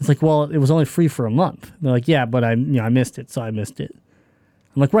 Yeah. It's like, well, it was only free for a month. They're like, yeah, but I missed it, so I missed it.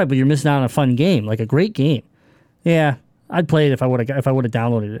 I'm like, right, but you're missing out on a fun game, like a great game. Yeah, I'd play it if I would have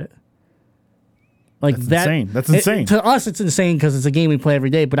downloaded it. Like that's insane. That's insane. To us, it's insane because it's a game we play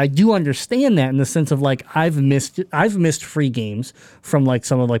every day. But I do understand that in the sense of like I've missed free games from like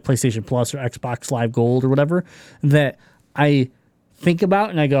some of like PlayStation Plus or Xbox Live Gold or whatever that I think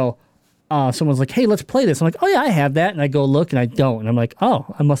about and I go, someone's like, hey, let's play this. I'm like, oh yeah, I have that, and I go look and I don't, and I'm like, oh,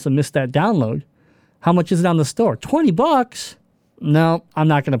 I must have missed that download. How much is it on the store? $20. No, I'm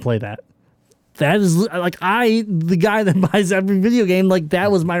not going to play that. That is like the guy that buys every video game. Like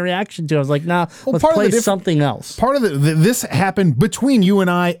that was my reaction to it. I was like, nah, let's play something else. Part of this happened between you and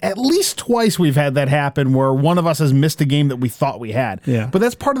I. At least twice we've had that happen where one of us has missed a game that we thought we had. Yeah. But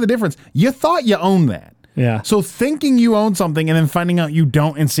that's part of the difference. You thought you owned that. Yeah. So thinking you own something and then finding out you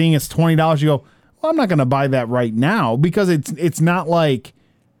don't and seeing it's $20, you go, well, I'm not going to buy that right now because it's not like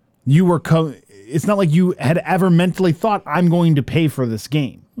you were. It's not like you had ever mentally thought I'm going to pay for this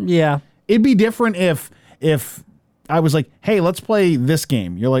game. Yeah. It'd be different if I was like, hey, let's play this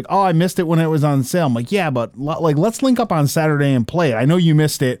game. You're like, oh, I missed it when it was on sale. I'm like, yeah, but like, let's link up on Saturday and play it. I know you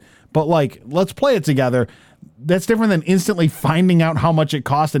missed it, but like, let's play it together. that's different than instantly finding out how much it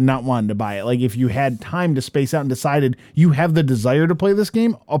cost and not wanting to buy it. Like if you had time to space out and decided you have the desire to play this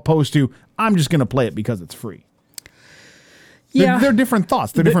game, opposed to I'm just going to play it because it's free. Yeah, they're different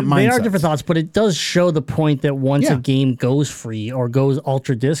thoughts. They're different mindsets. They are different thoughts, but it does show the point that once Yeah. a game goes free or goes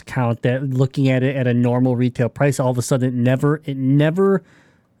ultra discount, that looking at it at a normal retail price, all of a sudden it never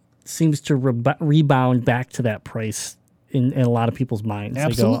seems to rebound back to that price in a lot of people's minds.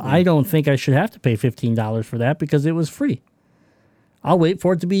 Absolutely. They go, I don't think I should have to pay $15 for that because it was free. I'll wait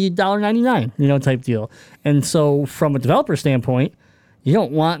for it to be $1.99, type deal. And so from a developer standpoint, you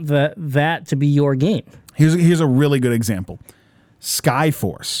don't want that to be your game. Here's a really good example.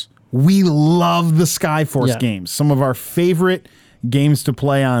 Skyforce. We love the Skyforce games. Some of our favorite games to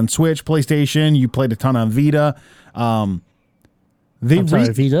play on Switch, PlayStation. You played a ton on Vita.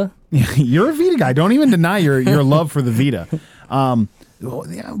 Vita? You're a Vita guy. Don't even deny your love for the Vita.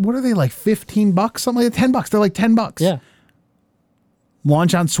 What are they, like $15? Something like that? $10. They're like $10. Yeah.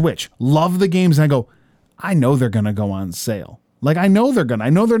 Launch on Switch. Love the games. And I go, I know they're going to go on sale. Like, I know they're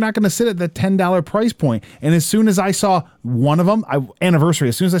not going to sit at the $10 price point. And as soon as I saw one of them, Anniversary,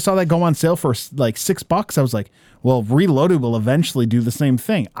 as soon as I saw that go on sale for like $6, I was like, well, Reloaded will eventually do the same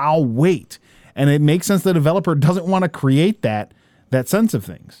thing. I'll wait. And it makes sense the developer doesn't want to create that sense of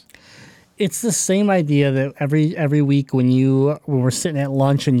things. It's the same idea that every week when we're sitting at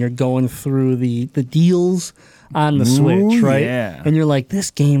lunch and you're going through the deals on the Switch, right? Yeah. And you're like,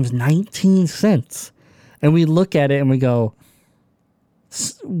 this game's 19 cents. And we look at it and we go,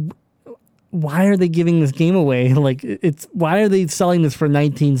 why are they giving this game away? Like, why are they selling this for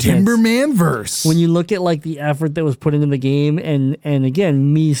 19 cents? Timbermanverse. When you look at like the effort that was put into the game, and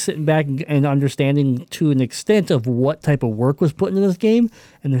again, me sitting back and understanding to an extent of what type of work was put into this game,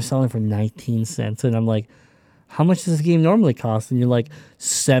 and they're selling for 19 cents, and I'm like, how much does this game normally cost? And you're like,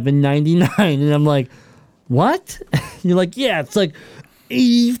 $7.99, and I'm like, what? You're like, yeah, it's like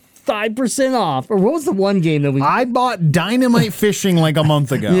 85% off. Or what was the one game that I bought Dynamite Fishing like a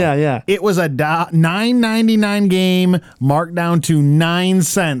month ago. Yeah. It was a $9.99 game marked down to 9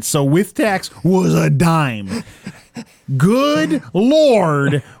 cents. So with tax was a dime. Good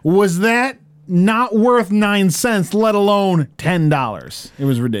Lord, was that not worth 9 cents, let alone $10. It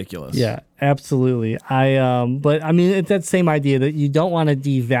was ridiculous. Yeah, absolutely. But I mean, it's that same idea that you don't want to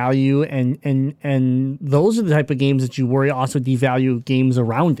devalue, and those are the type of games that you worry also devalue games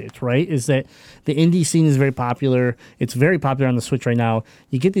around it, right? Is that the indie scene is very popular. It's very popular on the Switch right now.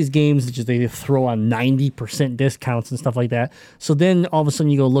 You get these games that they throw on 90% discounts and stuff like that. So then all of a sudden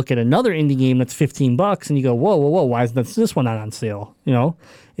you go look at another indie game that's $15 and you go, whoa, why is this one not on sale?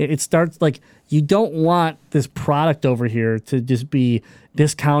 It starts like, you don't want this product over here to just be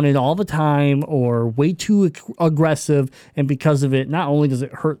discounted all the time or way too aggressive. And because of it, not only does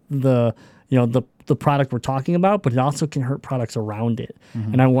it hurt the product we're talking about, but it also can hurt products around it.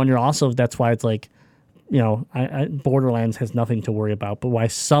 Mm-hmm. And I wonder also if that's why it's like, Borderlands has nothing to worry about, but why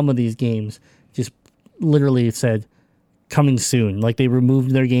some of these games just literally said coming soon. Like they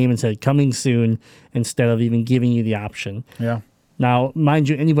removed their game and said coming soon instead of even giving you the option. Yeah. Now, mind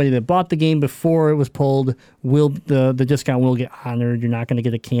you, anybody that bought the game before it was pulled, the discount will get honored. You're not going to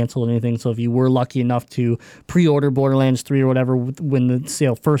get it canceled or anything. So if you were lucky enough to pre-order Borderlands 3 or whatever when the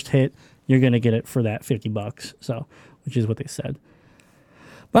sale first hit, you're going to get it for that $50. So, which is what they said.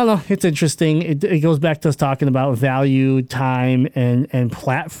 But I don't know, it's interesting. It goes back to us talking about value, time, and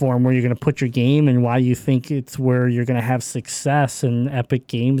platform where you're going to put your game and why you think it's where you're going to have success. And Epic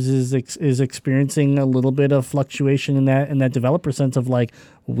Games is experiencing a little bit of fluctuation in that developer sense of like,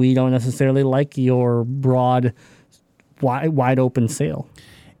 we don't necessarily like your broad, wide open sale.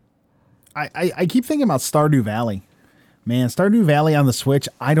 I keep thinking about Stardew Valley. Man, Stardew Valley on the Switch,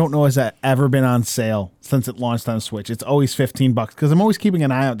 I don't know has that ever been on sale since it launched on Switch. It's always $15 because I'm always keeping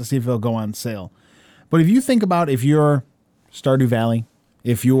an eye out to see if it'll go on sale. But if you think about if you're Stardew Valley,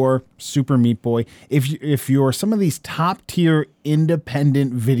 if you're Super Meat Boy, if you're some of these top tier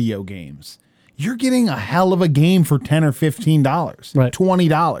independent video games, you're getting a hell of a game for $10 or $15, right.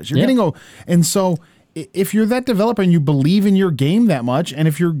 $20. You're getting and so if you're that developer and you believe in your game that much, and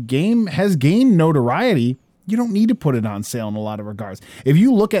if your game has gained notoriety, you don't need to put it on sale in a lot of regards. If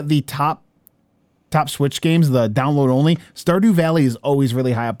you look at the top Switch games, the download only, Stardew Valley is always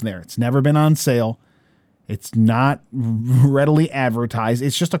really high up there. It's never been on sale. It's not readily advertised.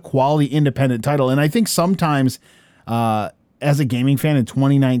 It's just a quality independent title. And I think sometimes as a gaming fan in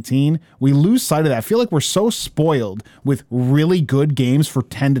 2019, we lose sight of that. I feel like we're so spoiled with really good games for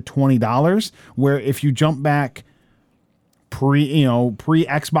 $10 to $20, where if you jump back pre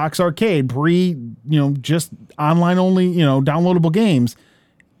Xbox Arcade, just online only, downloadable games,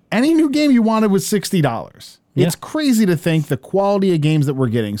 any new game you wanted was $60. It's crazy to think the quality of games that we're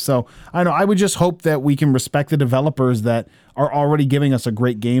getting. So I know I would just hope that we can respect the developers that are already giving us a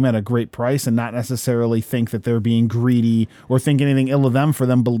great game at a great price and not necessarily think that they're being greedy or think anything ill of them for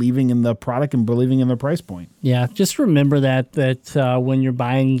them believing in the product and believing in their price point. Yeah, just remember that when you're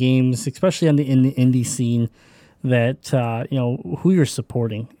buying games, especially in the indie scene, that who you're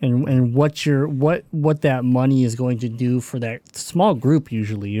supporting and what that money is going to do for that small group.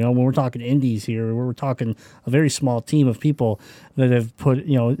 Usually, when we're talking indies here, we're talking a very small team of people that have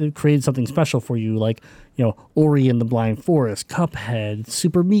created something special for you, like Ori and the Blind Forest, Cuphead,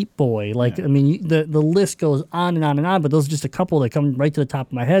 Super Meat Boy. I mean, the list goes on and on and on. But those are just a couple that come right to the top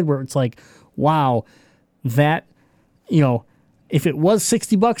of my head, where it's like, wow, that if it was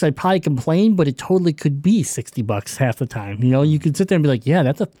 $60, I'd probably complain, but it totally could be $60 half the time. You could sit there and be like, yeah,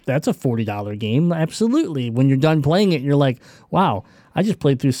 that's a $40 game. Absolutely. When you're done playing it, you're like, wow, I just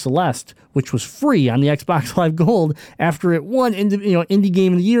played through Celeste, which was free on the Xbox Live Gold after it won Indie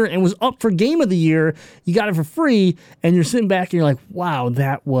Game of the Year and was up for Game of the Year. You got it for free, and you're sitting back and you're like, wow,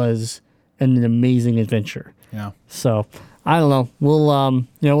 that was an amazing adventure. Yeah. So I don't know.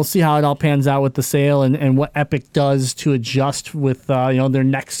 We'll see how it all pans out with the sale and what Epic does to adjust with their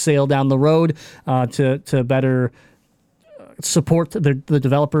next sale down the road to better support the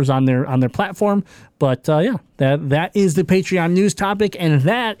developers on their platform. But that is the Patreon news topic, and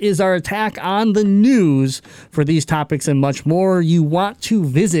that is our attack on the news. For these topics and much more, you want to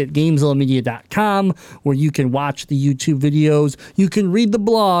visit GameZillaMedia.com, where you can watch the YouTube videos, you can read the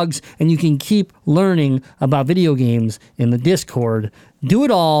blogs, and you can keep learning about video games in the Discord. Do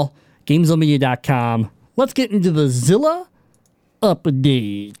it all, GameZillaMedia.com. Let's get into the Zilla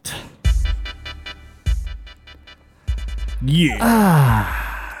update.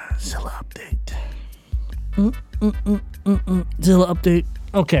 Yeah. Zilla update. Zilla update.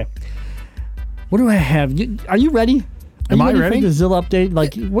 Okay. What do I have? Are you ready? Am I ready? For the Zilla update?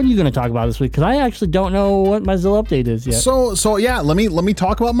 What are you going to talk about this week? Because I actually don't know what my Zilla update is yet. So yeah, let me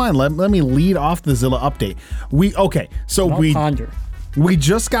talk about mine. Let me lead off the Zilla update. We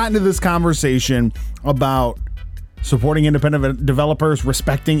just got into this conversation about supporting independent developers,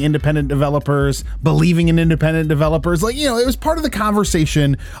 respecting independent developers, believing in independent developers. It was part of the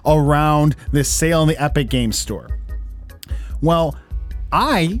conversation around this sale in the Epic Games Store. Well,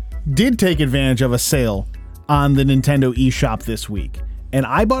 I did take advantage of a sale on the Nintendo eShop this week, and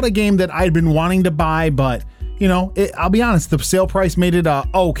I bought a game that I'd been wanting to buy, but I'll be honest, the sale price made it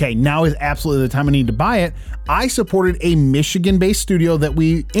okay, now is absolutely the time I need to buy it. I supported a Michigan-based studio that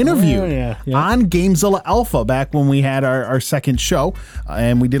we interviewed on GameZilla Alpha back when we had our second show,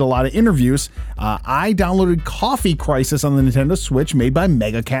 and we did a lot of interviews. I downloaded Coffee Crisis on the Nintendo Switch, made by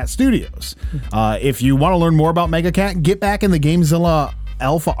MegaCat Studios. If you want to learn more about MegaCat, get back in the GameZilla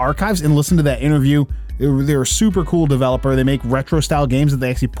Alpha archives and listen to that interview. They're a super cool developer. They make retro-style games that they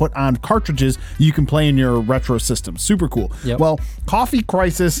actually put on cartridges you can play in your retro system. Super cool. Yep. Well, Coffee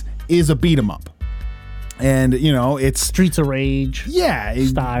Crisis is a beat-em-up. And, it's Streets of Rage. Yeah.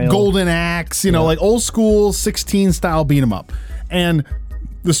 Style. Golden Axe, like old school 16-style beat-em-up. And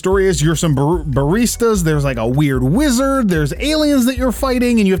the story is you're some baristas. There's a weird wizard. There's aliens that you're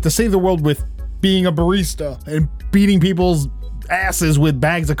fighting, and you have to save the world with being a barista and beating people's asses with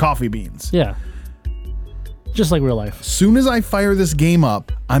bags of coffee beans. Yeah. Just like real life. Soon as I fire this game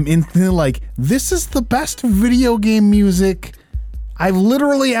up, I'm instantly like, this is the best video game music I've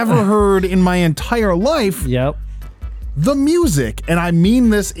literally ever heard in my entire life. Yep. The music, and I mean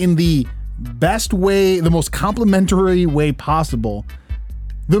this in the best way, the most complimentary way possible.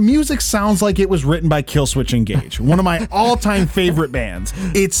 The music sounds like it was written by Killswitch Engage, one of my all-time favorite bands.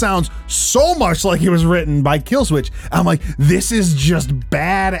 It sounds so much like it was written by Killswitch. I'm like, this is just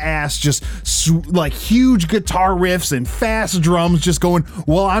badass, just huge guitar riffs and fast drums just going,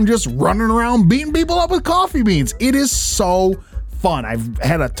 well, I'm just running around beating people up with coffee beans. It is so fun. I've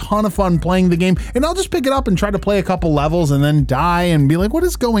had a ton of fun playing the game, and I'll just pick it up and try to play a couple levels and then die and be like, what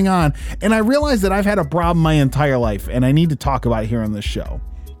is going on? And I realize that I've had a problem my entire life, and I need to talk about it here on this show.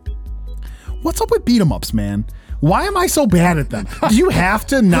 What's up with beat 'em ups, man? Why am I so bad at them? Do you have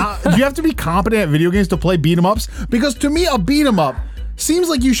to be competent at video games to play beat 'em ups? Because to me, a beat 'em up seems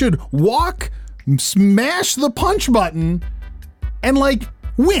like you should walk, smash the punch button, and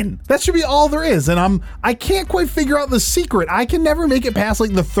win. That should be all there is. And I can't quite figure out the secret. I can never make it past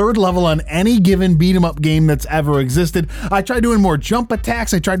the third level on any given beat 'em up game that's ever existed. I try doing more jump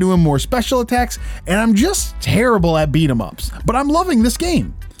attacks, I try doing more special attacks, and I'm just terrible at beat 'em ups. But I'm loving this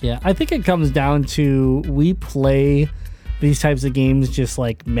game. Yeah, I think it comes down to we play these types of games just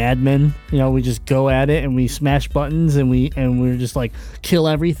like Mad Men. You know, we just go at it and we smash buttons and we're just like kill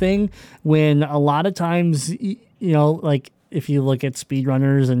everything. When a lot of times, you know, like if you look at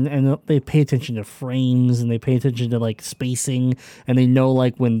speedrunners and they pay attention to frames and they pay attention to like spacing, and they know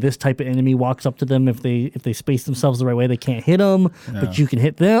like when this type of enemy walks up to them, if they space themselves the right way, they can't hit them, but you can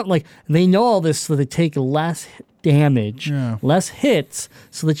hit them. Like they know all this, so they take less damage, less hits,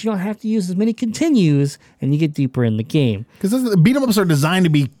 so that you don't have to use as many continues and you get deeper in the game. Because beat 'em ups are designed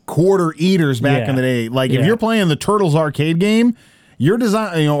to be quarter eaters back in the day. Like if you're playing the Turtles arcade game, you're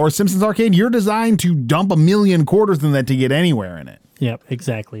designed, or Simpsons arcade, you're designed to dump 1 million quarters in that to get anywhere in it. Yep,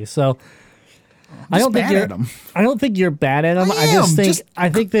 exactly. So I Just don't think bad you're. at 'em. I don't think you're bad at them. I I just am. think. Just I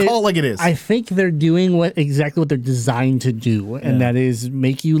think they call it like it is. I think they're doing exactly what they're designed to do, and that is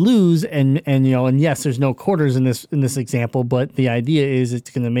make you lose. And yes, there's no quarters in this example, but the idea is it's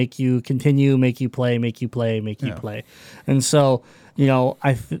going to make you continue, make you play, make you play, make you play, and so.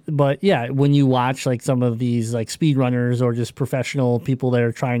 But yeah, when you watch like some of these like speedrunners or just professional people that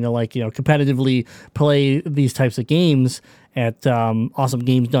are trying to like, competitively play these types of games at Awesome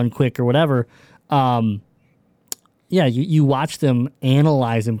Games Done Quick or whatever, you watch them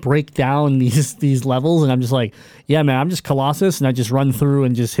analyze and break down these levels, and I'm just like, yeah, man, I'm just Colossus, and I just run through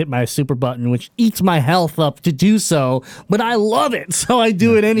and just hit my super button, which eats my health up to do so, but I love it, so I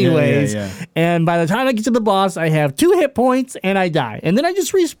do it anyways. And by the time I get to the boss, I have 2 hit points, and I die. And then I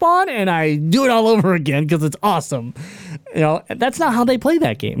just respawn, and I do it all over again, because it's awesome. That's not how they play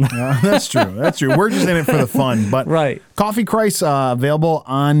that game. That's true. That's true. We're just in it for the fun. But Right. Coffee Christ available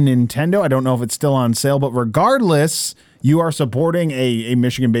on Nintendo. I don't know if it's still on sale, but regardless, you are supporting a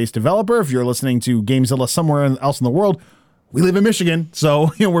Michigan-based developer. If you're listening to GameZilla somewhere else in the world, we live in Michigan,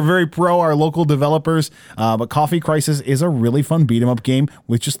 so we're very pro our local developers. But Coffee Crisis is a really fun beat-em-up game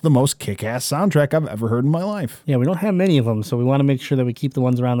with just the most kick-ass soundtrack I've ever heard in my life. Yeah, we don't have many of them, so we want to make sure that we keep the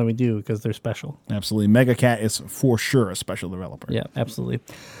ones around that we do, because they're special. Absolutely. Mega Cat is for sure a special developer. Yeah, absolutely.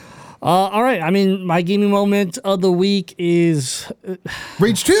 All right. I mean, my gaming moment of the week is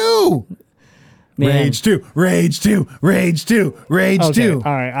Rage 2! man. Rage 2, Rage 2, Rage 2, Rage Okay, 2.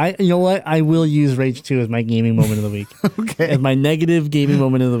 all right. You know what? I will use Rage 2 as my gaming moment of the week. Okay. As my negative gaming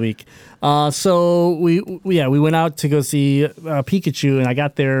moment of the week. So we went out to go see Pikachu, and I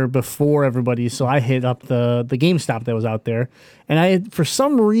got there before everybody, so I hit up the GameStop that was out there, and for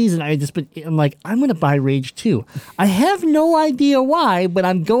some reason I'm like, I'm gonna buy Rage 2. I have no idea why, but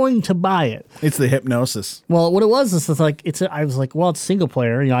I'm going to buy it. It's the hypnosis. Well, what it was is like I was like, well, it's single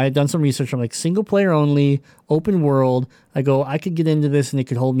player. I had done some research. I'm like, single player only, open world. I go, I could get into this, and it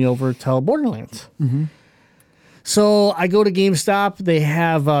could hold me over till Borderlands. Mm-hmm. So I go to GameStop. They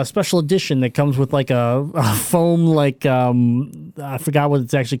have a special edition that comes with like a foam, like I forgot what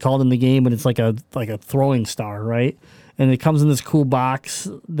it's actually called in the game, but it's like a throwing star, right? And it comes in this cool box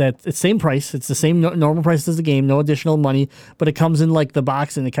that it's same price. It's the same normal price as the game, no additional money, but it comes in like the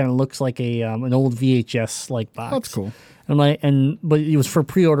box, and it kind of looks like an old VHS like box. That's cool. I'm like, but it was for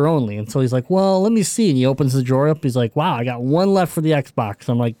pre-order only, and so he's like, well, let me see. And he opens the drawer up. He's like, wow, I got one left for the Xbox.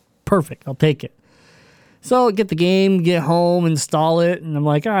 I'm like, perfect, I'll take it. So get the game, get home, install it, and I'm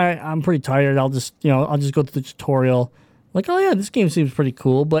like, all right, I'm pretty tired. I'll just go through the tutorial. Like, oh yeah, this game seems pretty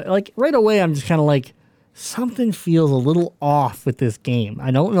cool, but like right away, I'm just kind of like, something feels a little off with this game.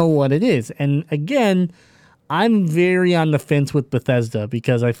 I don't know what it is. And again, I'm very on the fence with Bethesda,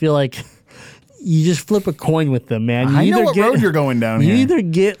 because I feel like you just flip a coin with them, man. I know what road you're going down here. You here. either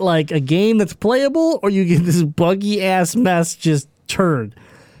get like a game that's playable, or you get this buggy ass mess just turd.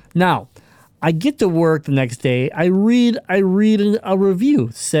 Now, I get to work the next day. I read a review.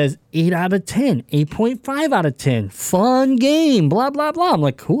 It says 8 out of 10, 8.5 out of 10. Fun game, blah, blah, blah. I'm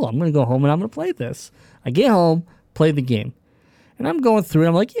like, cool. I'm going to go home and I'm going to play this. I get home, play the game. And I'm going through it.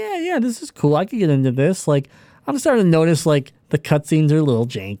 I'm like, yeah, this is cool. I could get into this. Like, I'm starting to notice, like, the cutscenes are a little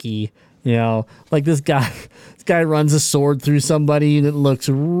janky. Like this guy runs a sword through somebody and it looks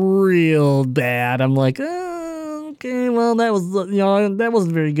real bad. I'm like, oh, okay, well, that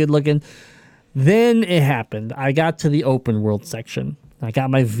wasn't very good looking. Then it happened. I got to the open world section. I got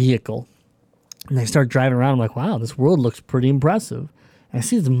my vehicle, and I start driving around. I'm like, wow, this world looks pretty impressive. And I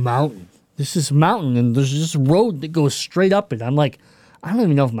see this mountain. There's this mountain, and there's this road that goes straight up it. I'm like, I don't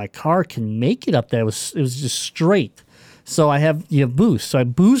even know if my car can make it up there. It was just straight. So you have boost. So I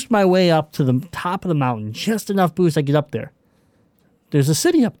boost my way up to the top of the mountain. Just enough boost I get up there. There's a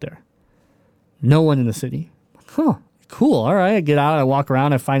city up there. No one in the city. Huh. Cool. All right. I get out. I walk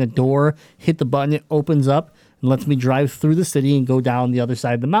around. I find a door. Hit the button. It opens up and lets me drive through the city and go down the other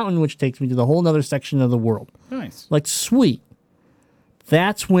side of the mountain, which takes me to the whole other section of the world. Nice. Like, sweet.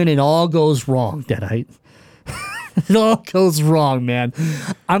 That's when it all goes wrong, Deadite. It all goes wrong, man.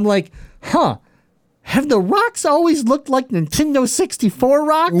 I'm like, huh. Have the rocks always looked like Nintendo 64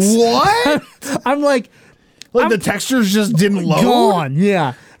 rocks? What? I'm like the textures just didn't load? gone.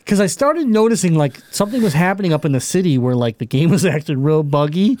 Yeah. Because I started noticing like something was happening up in the city where like the game was acting real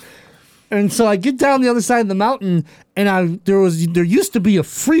buggy. And so I get down the other side of the mountain, and there used to be a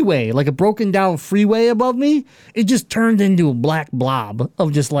freeway, like a broken down freeway above me. It just turned into a black blob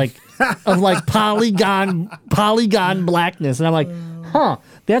of just like polygon blackness, and I'm like, huh,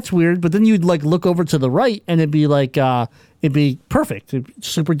 that's weird. But then you'd like look over to the right, and it'd be like it'd be perfect,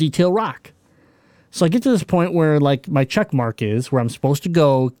 super detailed rock. So I get to this point where like my check mark is where I'm supposed to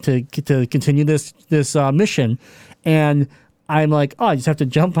go to continue this mission, and I'm like, oh, I just have to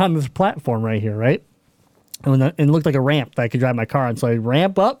jump on this platform right here, right? And it looked like a ramp that I could drive my car on. So I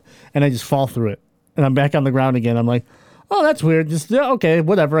ramp up, and I just fall through it. And I'm back on the ground again. I'm like, oh, that's weird. Just, okay,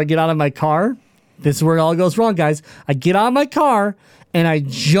 whatever. I get out of my car. This is where it all goes wrong, guys. I get out of my car, and I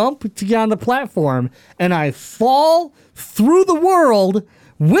jump to get on the platform, and I fall through the world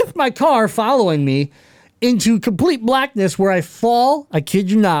with my car following me into complete blackness where I fall. I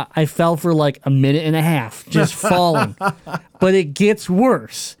kid you not, I fell for like a minute and a half just falling. But it gets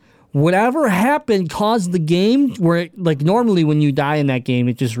worse. Whatever happened caused the game where, like, normally when you die in that game,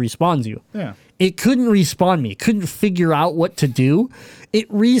 it just respawns you. Yeah. It couldn't respawn me. It couldn't figure out what to do. It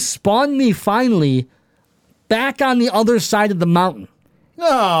respawned me finally back on the other side of the mountain.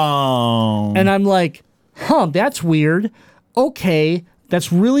 Oh. And I'm like, huh, that's weird. Okay,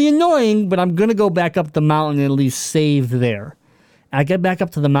 that's really annoying, but I'm going to go back up the mountain and at least save there. I get back up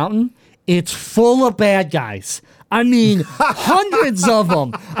to the mountain. It's full of bad guys. I mean, hundreds of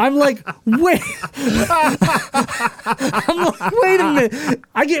them. I'm like, wait. Wait a minute.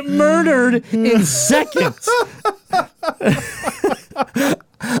 I get murdered in seconds.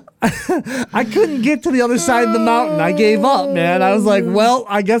 I couldn't get to the other side of the mountain. I gave up, man. I was like, well,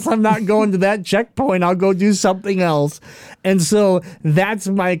 I guess I'm not going to that checkpoint. I'll go do something else. And so that's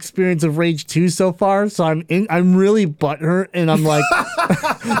my experience of Rage 2 so far. So I'm really butthurt, and I'm like,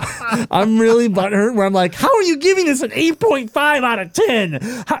 I'm really butthurt where I'm like, how are you giving this an 8.5 out of 10?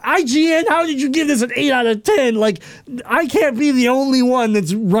 IGN, how did you give this an 8 out of 10? Like, I can't be the only one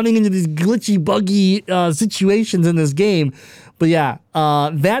that's running into these glitchy, buggy situations in this game. But yeah,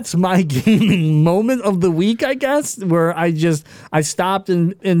 that's my gaming moment of the week, I guess, where I stopped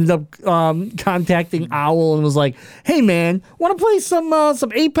and ended up contacting Owl and was like, hey, man, want to play some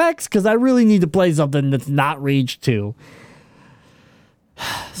Apex? Because I really need to play something that's not Rage 2.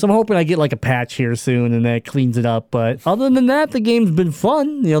 So I'm hoping I get like a patch here soon and that cleans it up. But other than that, the game's been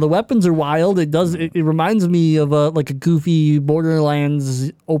fun. You know, the weapons are wild. It reminds me of like a goofy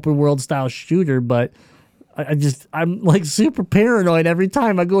Borderlands open world style shooter, but I'm like super paranoid every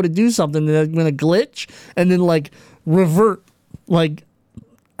time I go to do something that I'm going to glitch and then like revert like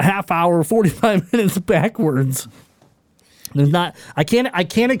half hour, 45 minutes backwards. I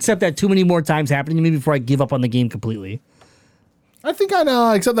can't accept that too many more times happening to me before I give up on the game completely. I think I'd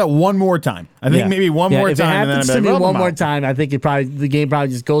accept that one more time. I think maybe one more if time. If it happens to me one more time, I think the game probably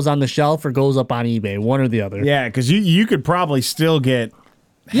just goes on the shelf or goes up on eBay, one or the other. Yeah, because you could probably still get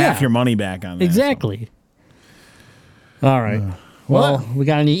half your money back on that. Exactly. So. All right. Well, we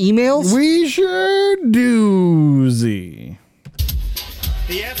got any emails? We sure do, Z.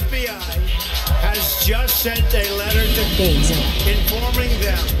 The FBI has just sent a letter to GameZilla. informing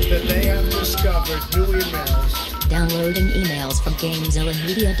them that they have discovered new emails. Downloading emails from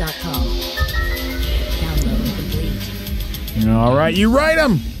GameZillaMedia.com. Download complete. All right, you write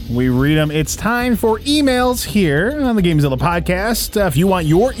them. We read them. It's time for emails here on the GameZilla podcast. If you want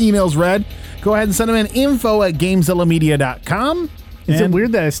your emails read, go ahead and send them in info@GameZillaMedia.com. Is it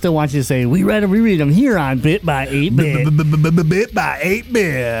weird that I still want you to say, we read them here on Bit by 8-Bit? Bit by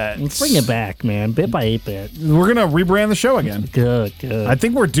 8-Bit. Let's bring it back, man. Bit by 8-Bit. We're going to rebrand the show again. Good. I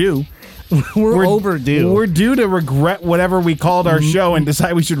think we're due. We're overdue. We're due to regret whatever we called our show and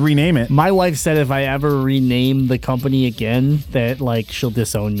decide we should rename it. My wife said if I ever rename the company again, that like she'll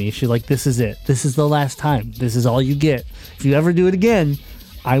disown me. She's like, this is it. This is the last time. This is all you get. If you ever do it again,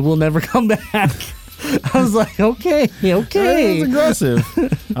 I will never come back. I was like, okay. It's aggressive.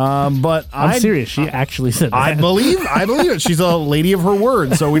 But I'm serious. She actually said that. I believe it. She's a lady of her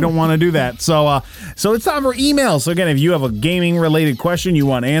word, so we don't want to do that. So it's time for emails. So again, if you have a gaming related question you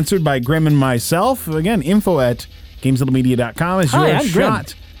want answered by Grim and myself, again, info@GameZillaMedia.com is your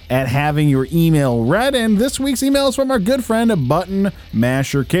shot at having your email read. And this week's email is from our good friend Button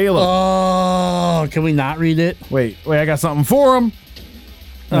Masher Caleb. Oh, can we not read it? Wait, I got something for him.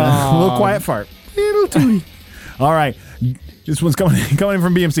 A little quiet fart. Little tootie. All right. This one's coming in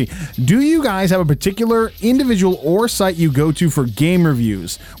from BMC. Do you guys have a particular individual or site you go to for game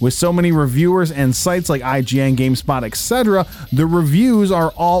reviews? With so many reviewers and sites like IGN, GameSpot, etc., the reviews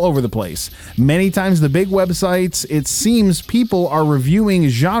are all over the place. Many times the big websites, it seems people are reviewing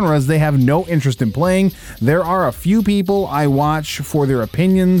genres they have no interest in playing. There are a few people I watch for their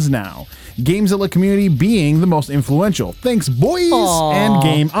opinions now. Gamezilla community being the most influential. Thanks, boys, and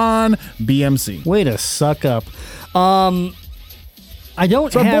game on, BMC. Way to suck up. I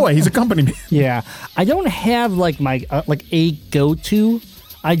don't So have... boy, he's a company man. Yeah. I don't have like my like a go-to.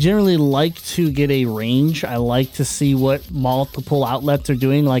 I generally like to get a range. I like to see what multiple outlets are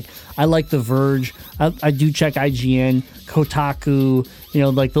doing. Like I like The Verge. I do check IGN, Kotaku,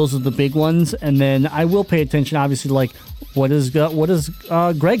 like those are the big ones. And then I will pay attention, obviously, like what does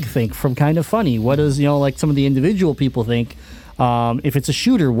Greg think from Kind of Funny? What does, like some of the individual people think? If it's a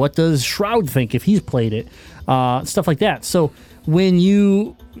shooter, what does Shroud think if he's played it? Stuff like that. So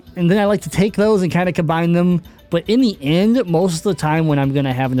and then I like to take those and kind of combine them. But in the end, most of the time when I'm going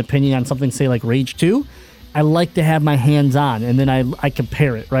to have an opinion on something, say like Rage 2, I like to have my hands on, and then I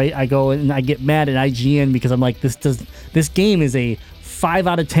compare it, right? I go and I get mad at IGN because I'm like, this game is a 5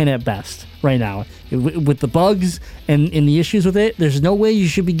 out of 10 at best right now. With the bugs and the issues with it, there's no way you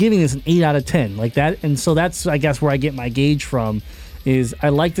should be giving this an 8 out of 10 like that. And so that's, I guess, where I get my gauge from is I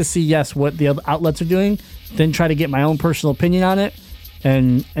like to see, yes, what the other outlets are doing, then try to get my own personal opinion on it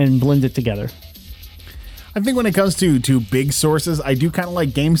and blend it together. I think when it comes to big sources, I do kind of like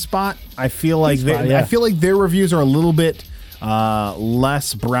GameSpot. I feel like I feel like their reviews are a little bit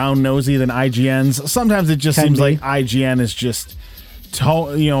less brown nosy than IGN's. Sometimes it just seems like IGN is just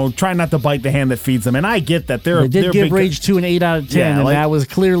trying not to bite the hand that feeds them. And I get that they did give Rage 2 an 8 out of 10, and that was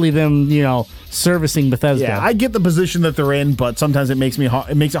clearly them, servicing Bethesda. Yeah, I get the position that they're in, but sometimes it makes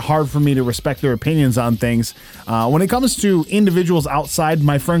it hard for me to respect their opinions on things. When it comes to individuals outside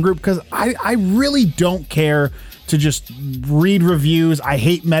my friend group, because I really don't care to just read reviews. I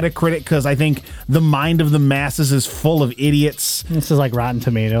hate Metacritic because I think the mind of the masses is full of idiots. This is like Rotten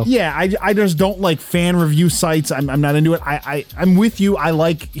Tomato. Yeah, I just don't like fan review sites. I'm not into it. I'm with you. I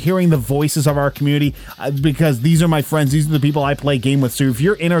like hearing the voices of our community because these are my friends. These are the people I play game with. So if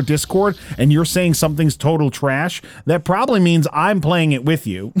you're in our Discord and you're saying something's total trash, that probably means I'm playing it with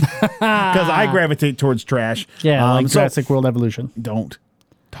you because I gravitate towards trash. Yeah, like Jurassic World Evolution. Don't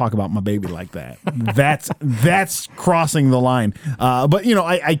talk about my baby like that. That's crossing the line. But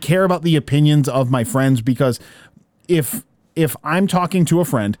I care about the opinions of my friends because if I'm talking to a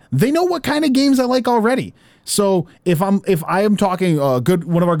friend, they know what kind of games I like already. So if I am talking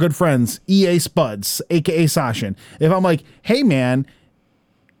one of our good friends, EA Spuds, aka Sashin, if I'm like, hey man,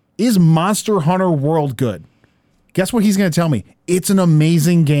 is Monster Hunter World good? Guess what he's going to tell me? It's an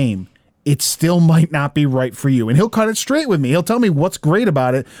amazing game. It still might not be right for you. And he'll cut it straight with me. He'll tell me what's great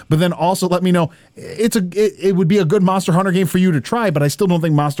about it, but then also let me know it would be a good Monster Hunter game for you to try, but I still don't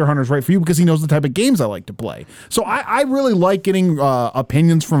think Monster Hunter is right for you because he knows the type of games I like to play. So I really like getting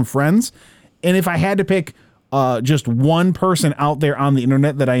opinions from friends. And if I had to pick just one person out there on the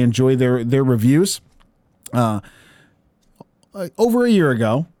internet that I enjoy their reviews, over a year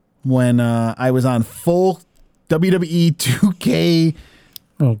ago when I was on full WWE 2K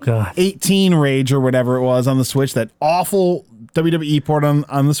 18 rage or whatever it was on the Switch, that awful WWE port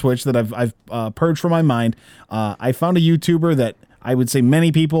on the Switch that I've purged from my mind. I found a YouTuber that I would say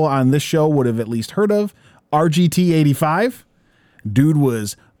many people on this show would have at least heard of, RGT85. Dude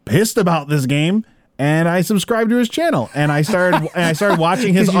was pissed about this game, and I subscribed to his channel, and I started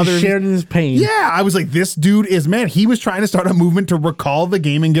watching his other. Shared in his pain. Yeah, I was like, this dude is mad. He was trying to start a movement to recall the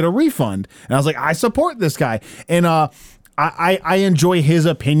game and get a refund, and I was like, I support this guy, and I enjoy his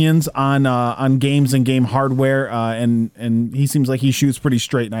opinions on games and game hardware, and he seems like he shoots pretty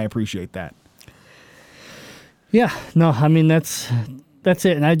straight, and I appreciate that. Yeah, no, I mean that's it,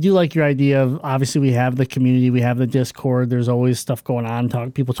 and I do like your idea of, obviously we have the community, we have the Discord. There's always stuff going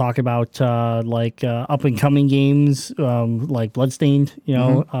on. People talk about up and coming games, like Bloodstained,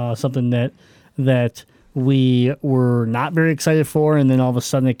 something that we were not very excited for, and then all of a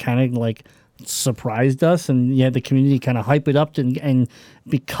sudden it kind of like surprised us, and you had the community kind of hype it up, and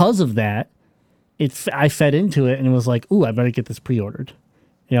because of that, I fed into it, and it was like, ooh, I better get this pre-ordered.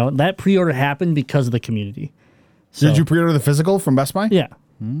 That pre-order happened because of the community. So, did you pre-order the physical from Best Buy? Yeah.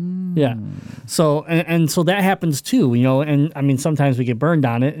 Yeah. So and so that happens too, and I mean sometimes we get burned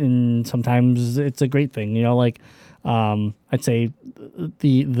on it, and sometimes it's a great thing. I'd say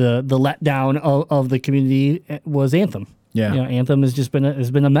the letdown of the community was Anthem. Yeah. Anthem has just been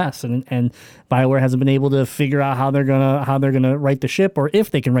a mess, and BioWare hasn't been able to figure out how they're gonna right the ship, or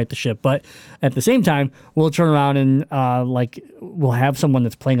if they can right the ship. But at the same time, we'll turn around and we'll have someone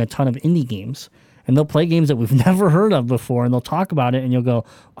that's playing a ton of indie games, and they'll play games that we've never heard of before, and they'll talk about it, and you'll go,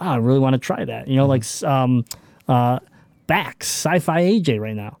 "Wow, I really want to try that." Bax Sci-Fi AJ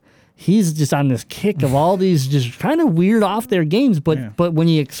right now. He's just on this kick of all these just kind of weird off their games, but when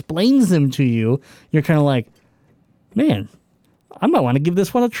he explains them to you, you're kind of like, man, I might want to give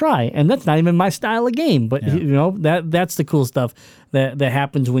this one a try. And that's not even my style of game, but that's the cool stuff that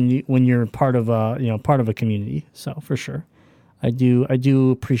happens when you're part of a community. So for sure, I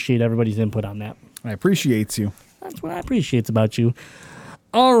do appreciate everybody's input on that. I appreciate you. That's what I appreciate about you.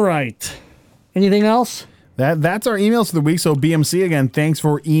 All right, anything else? That's our emails for the week. So BMC, again, thanks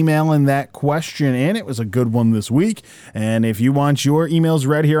for emailing that question in. It was a good one this week. And if you want your emails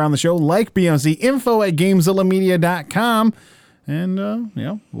read here on the show, like BMC, info@GameZillaMedia.com. And,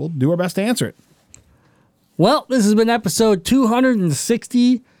 we'll do our best to answer it. Well, this has been episode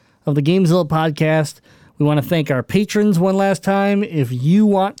 260 of the GameZilla podcast. We want to thank our patrons one last time. If you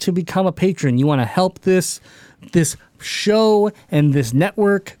want to become a patron, you want to help this show and this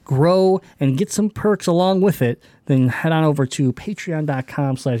network grow and get some perks along with it, then head on over to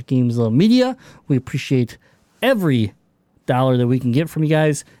patreon.com/GameZillaMedia. We appreciate every dollar that we can get from you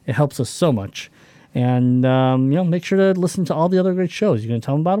guys. It helps us so much. And, make sure to listen to all the other great shows. You going to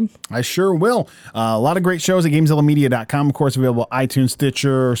tell them about them? I sure will. A lot of great shows at GameZillaMedia.com. Of course, available iTunes,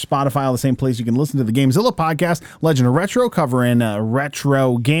 Stitcher, Spotify, all the same place you can listen to the GameZilla podcast. Legend of Retro, covering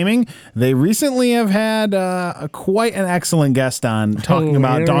retro gaming. They recently have had quite an excellent guest on talking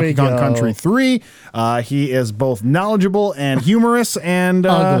about Donkey Kong Country 3. He is both knowledgeable and humorous and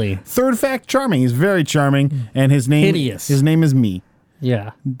ugly. Third fact, charming. He's very charming. And his name is me.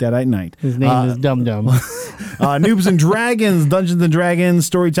 Yeah. Deadite Knight. His name is Dum Dum. Noobs and Dragons, Dungeons and Dragons,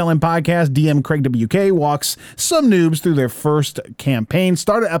 storytelling podcast. DM Craig WK walks some noobs through their first campaign.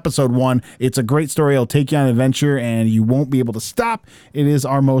 Start at episode 1. It's a great story. It'll take you on an adventure, and you won't be able to stop. It is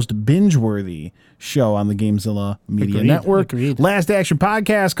our most binge-worthy show on the GameZilla Media Network. Agreed. Last Action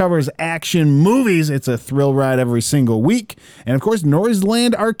Podcast covers action movies. It's a thrill ride every single week. And, of course,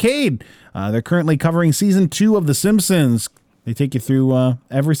 Noiseland Arcade. They're currently covering Season 2 of The Simpsons. They take you through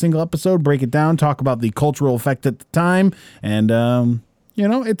every single episode, break it down, talk about the cultural effect at the time, and,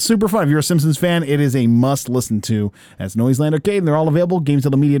 it's super fun. If you're a Simpsons fan, it is a must listen to. That's Noiseland Arcade, and they're all available,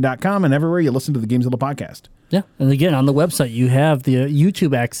 GameZillaMedia.com, and everywhere you listen to the GameZilla podcast. Yeah, and again, on the website, you have the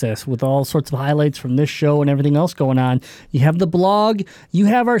YouTube access with all sorts of highlights from this show and everything else going on. You have the blog. You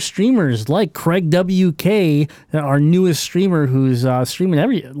have our streamers like Craig WK, our newest streamer who's streaming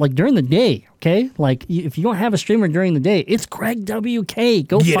during the day, okay? Like, if you don't have a streamer during the day, it's Craig WK.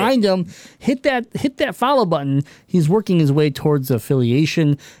 Go find him. Hit that follow button. He's working his way towards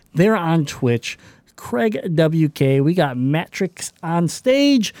affiliation. They're on Twitch. Craig WK. We got Matrix on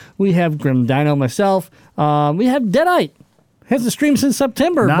stage. We have Grim Dino, myself. We have Deadite. Hasn't streamed since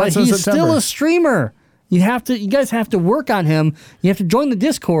September, but he's still a streamer. You guys have to work on him. You have to join the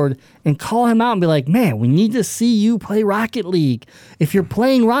Discord and call him out and be like, man, we need to see you play Rocket League. If you're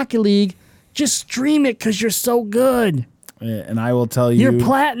playing Rocket League, just stream it because you're so good. And I will tell you, you're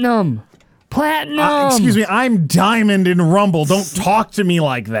platinum. Excuse me, I'm Diamond in Rumble. Don't talk to me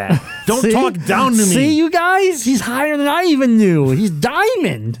like that. Don't talk down to me. See, you guys? He's higher than I even knew. He's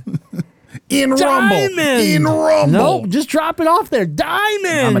Diamond. In Rumble. Nope, just drop it off there.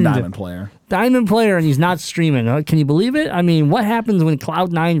 Diamond. I'm a Diamond player. Diamond player, and he's not streaming. Can you believe it? I mean, what happens when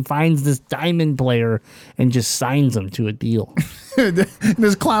Cloud9 finds this Diamond player and just signs him to a deal?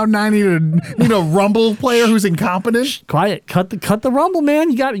 Does Cloud9 need a Rumble player who's incompetent? Quiet. Cut the Rumble,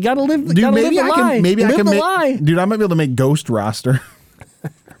 man. You got to live. Dude, maybe I can make. Dude, I might be able to make Ghost roster.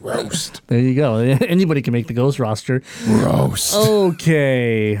 Roast. There you go. Anybody can make the Ghost roster. Roast.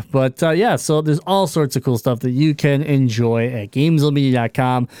 Okay. But so there's all sorts of cool stuff that you can enjoy at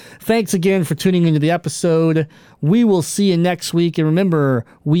GameZillaMedia.com. Thanks again for tuning into the episode. We will see you next week. And remember,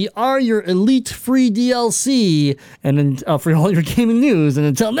 we are your elite free DLC and for all your gaming news. And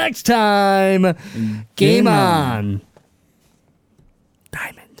until next time, game on.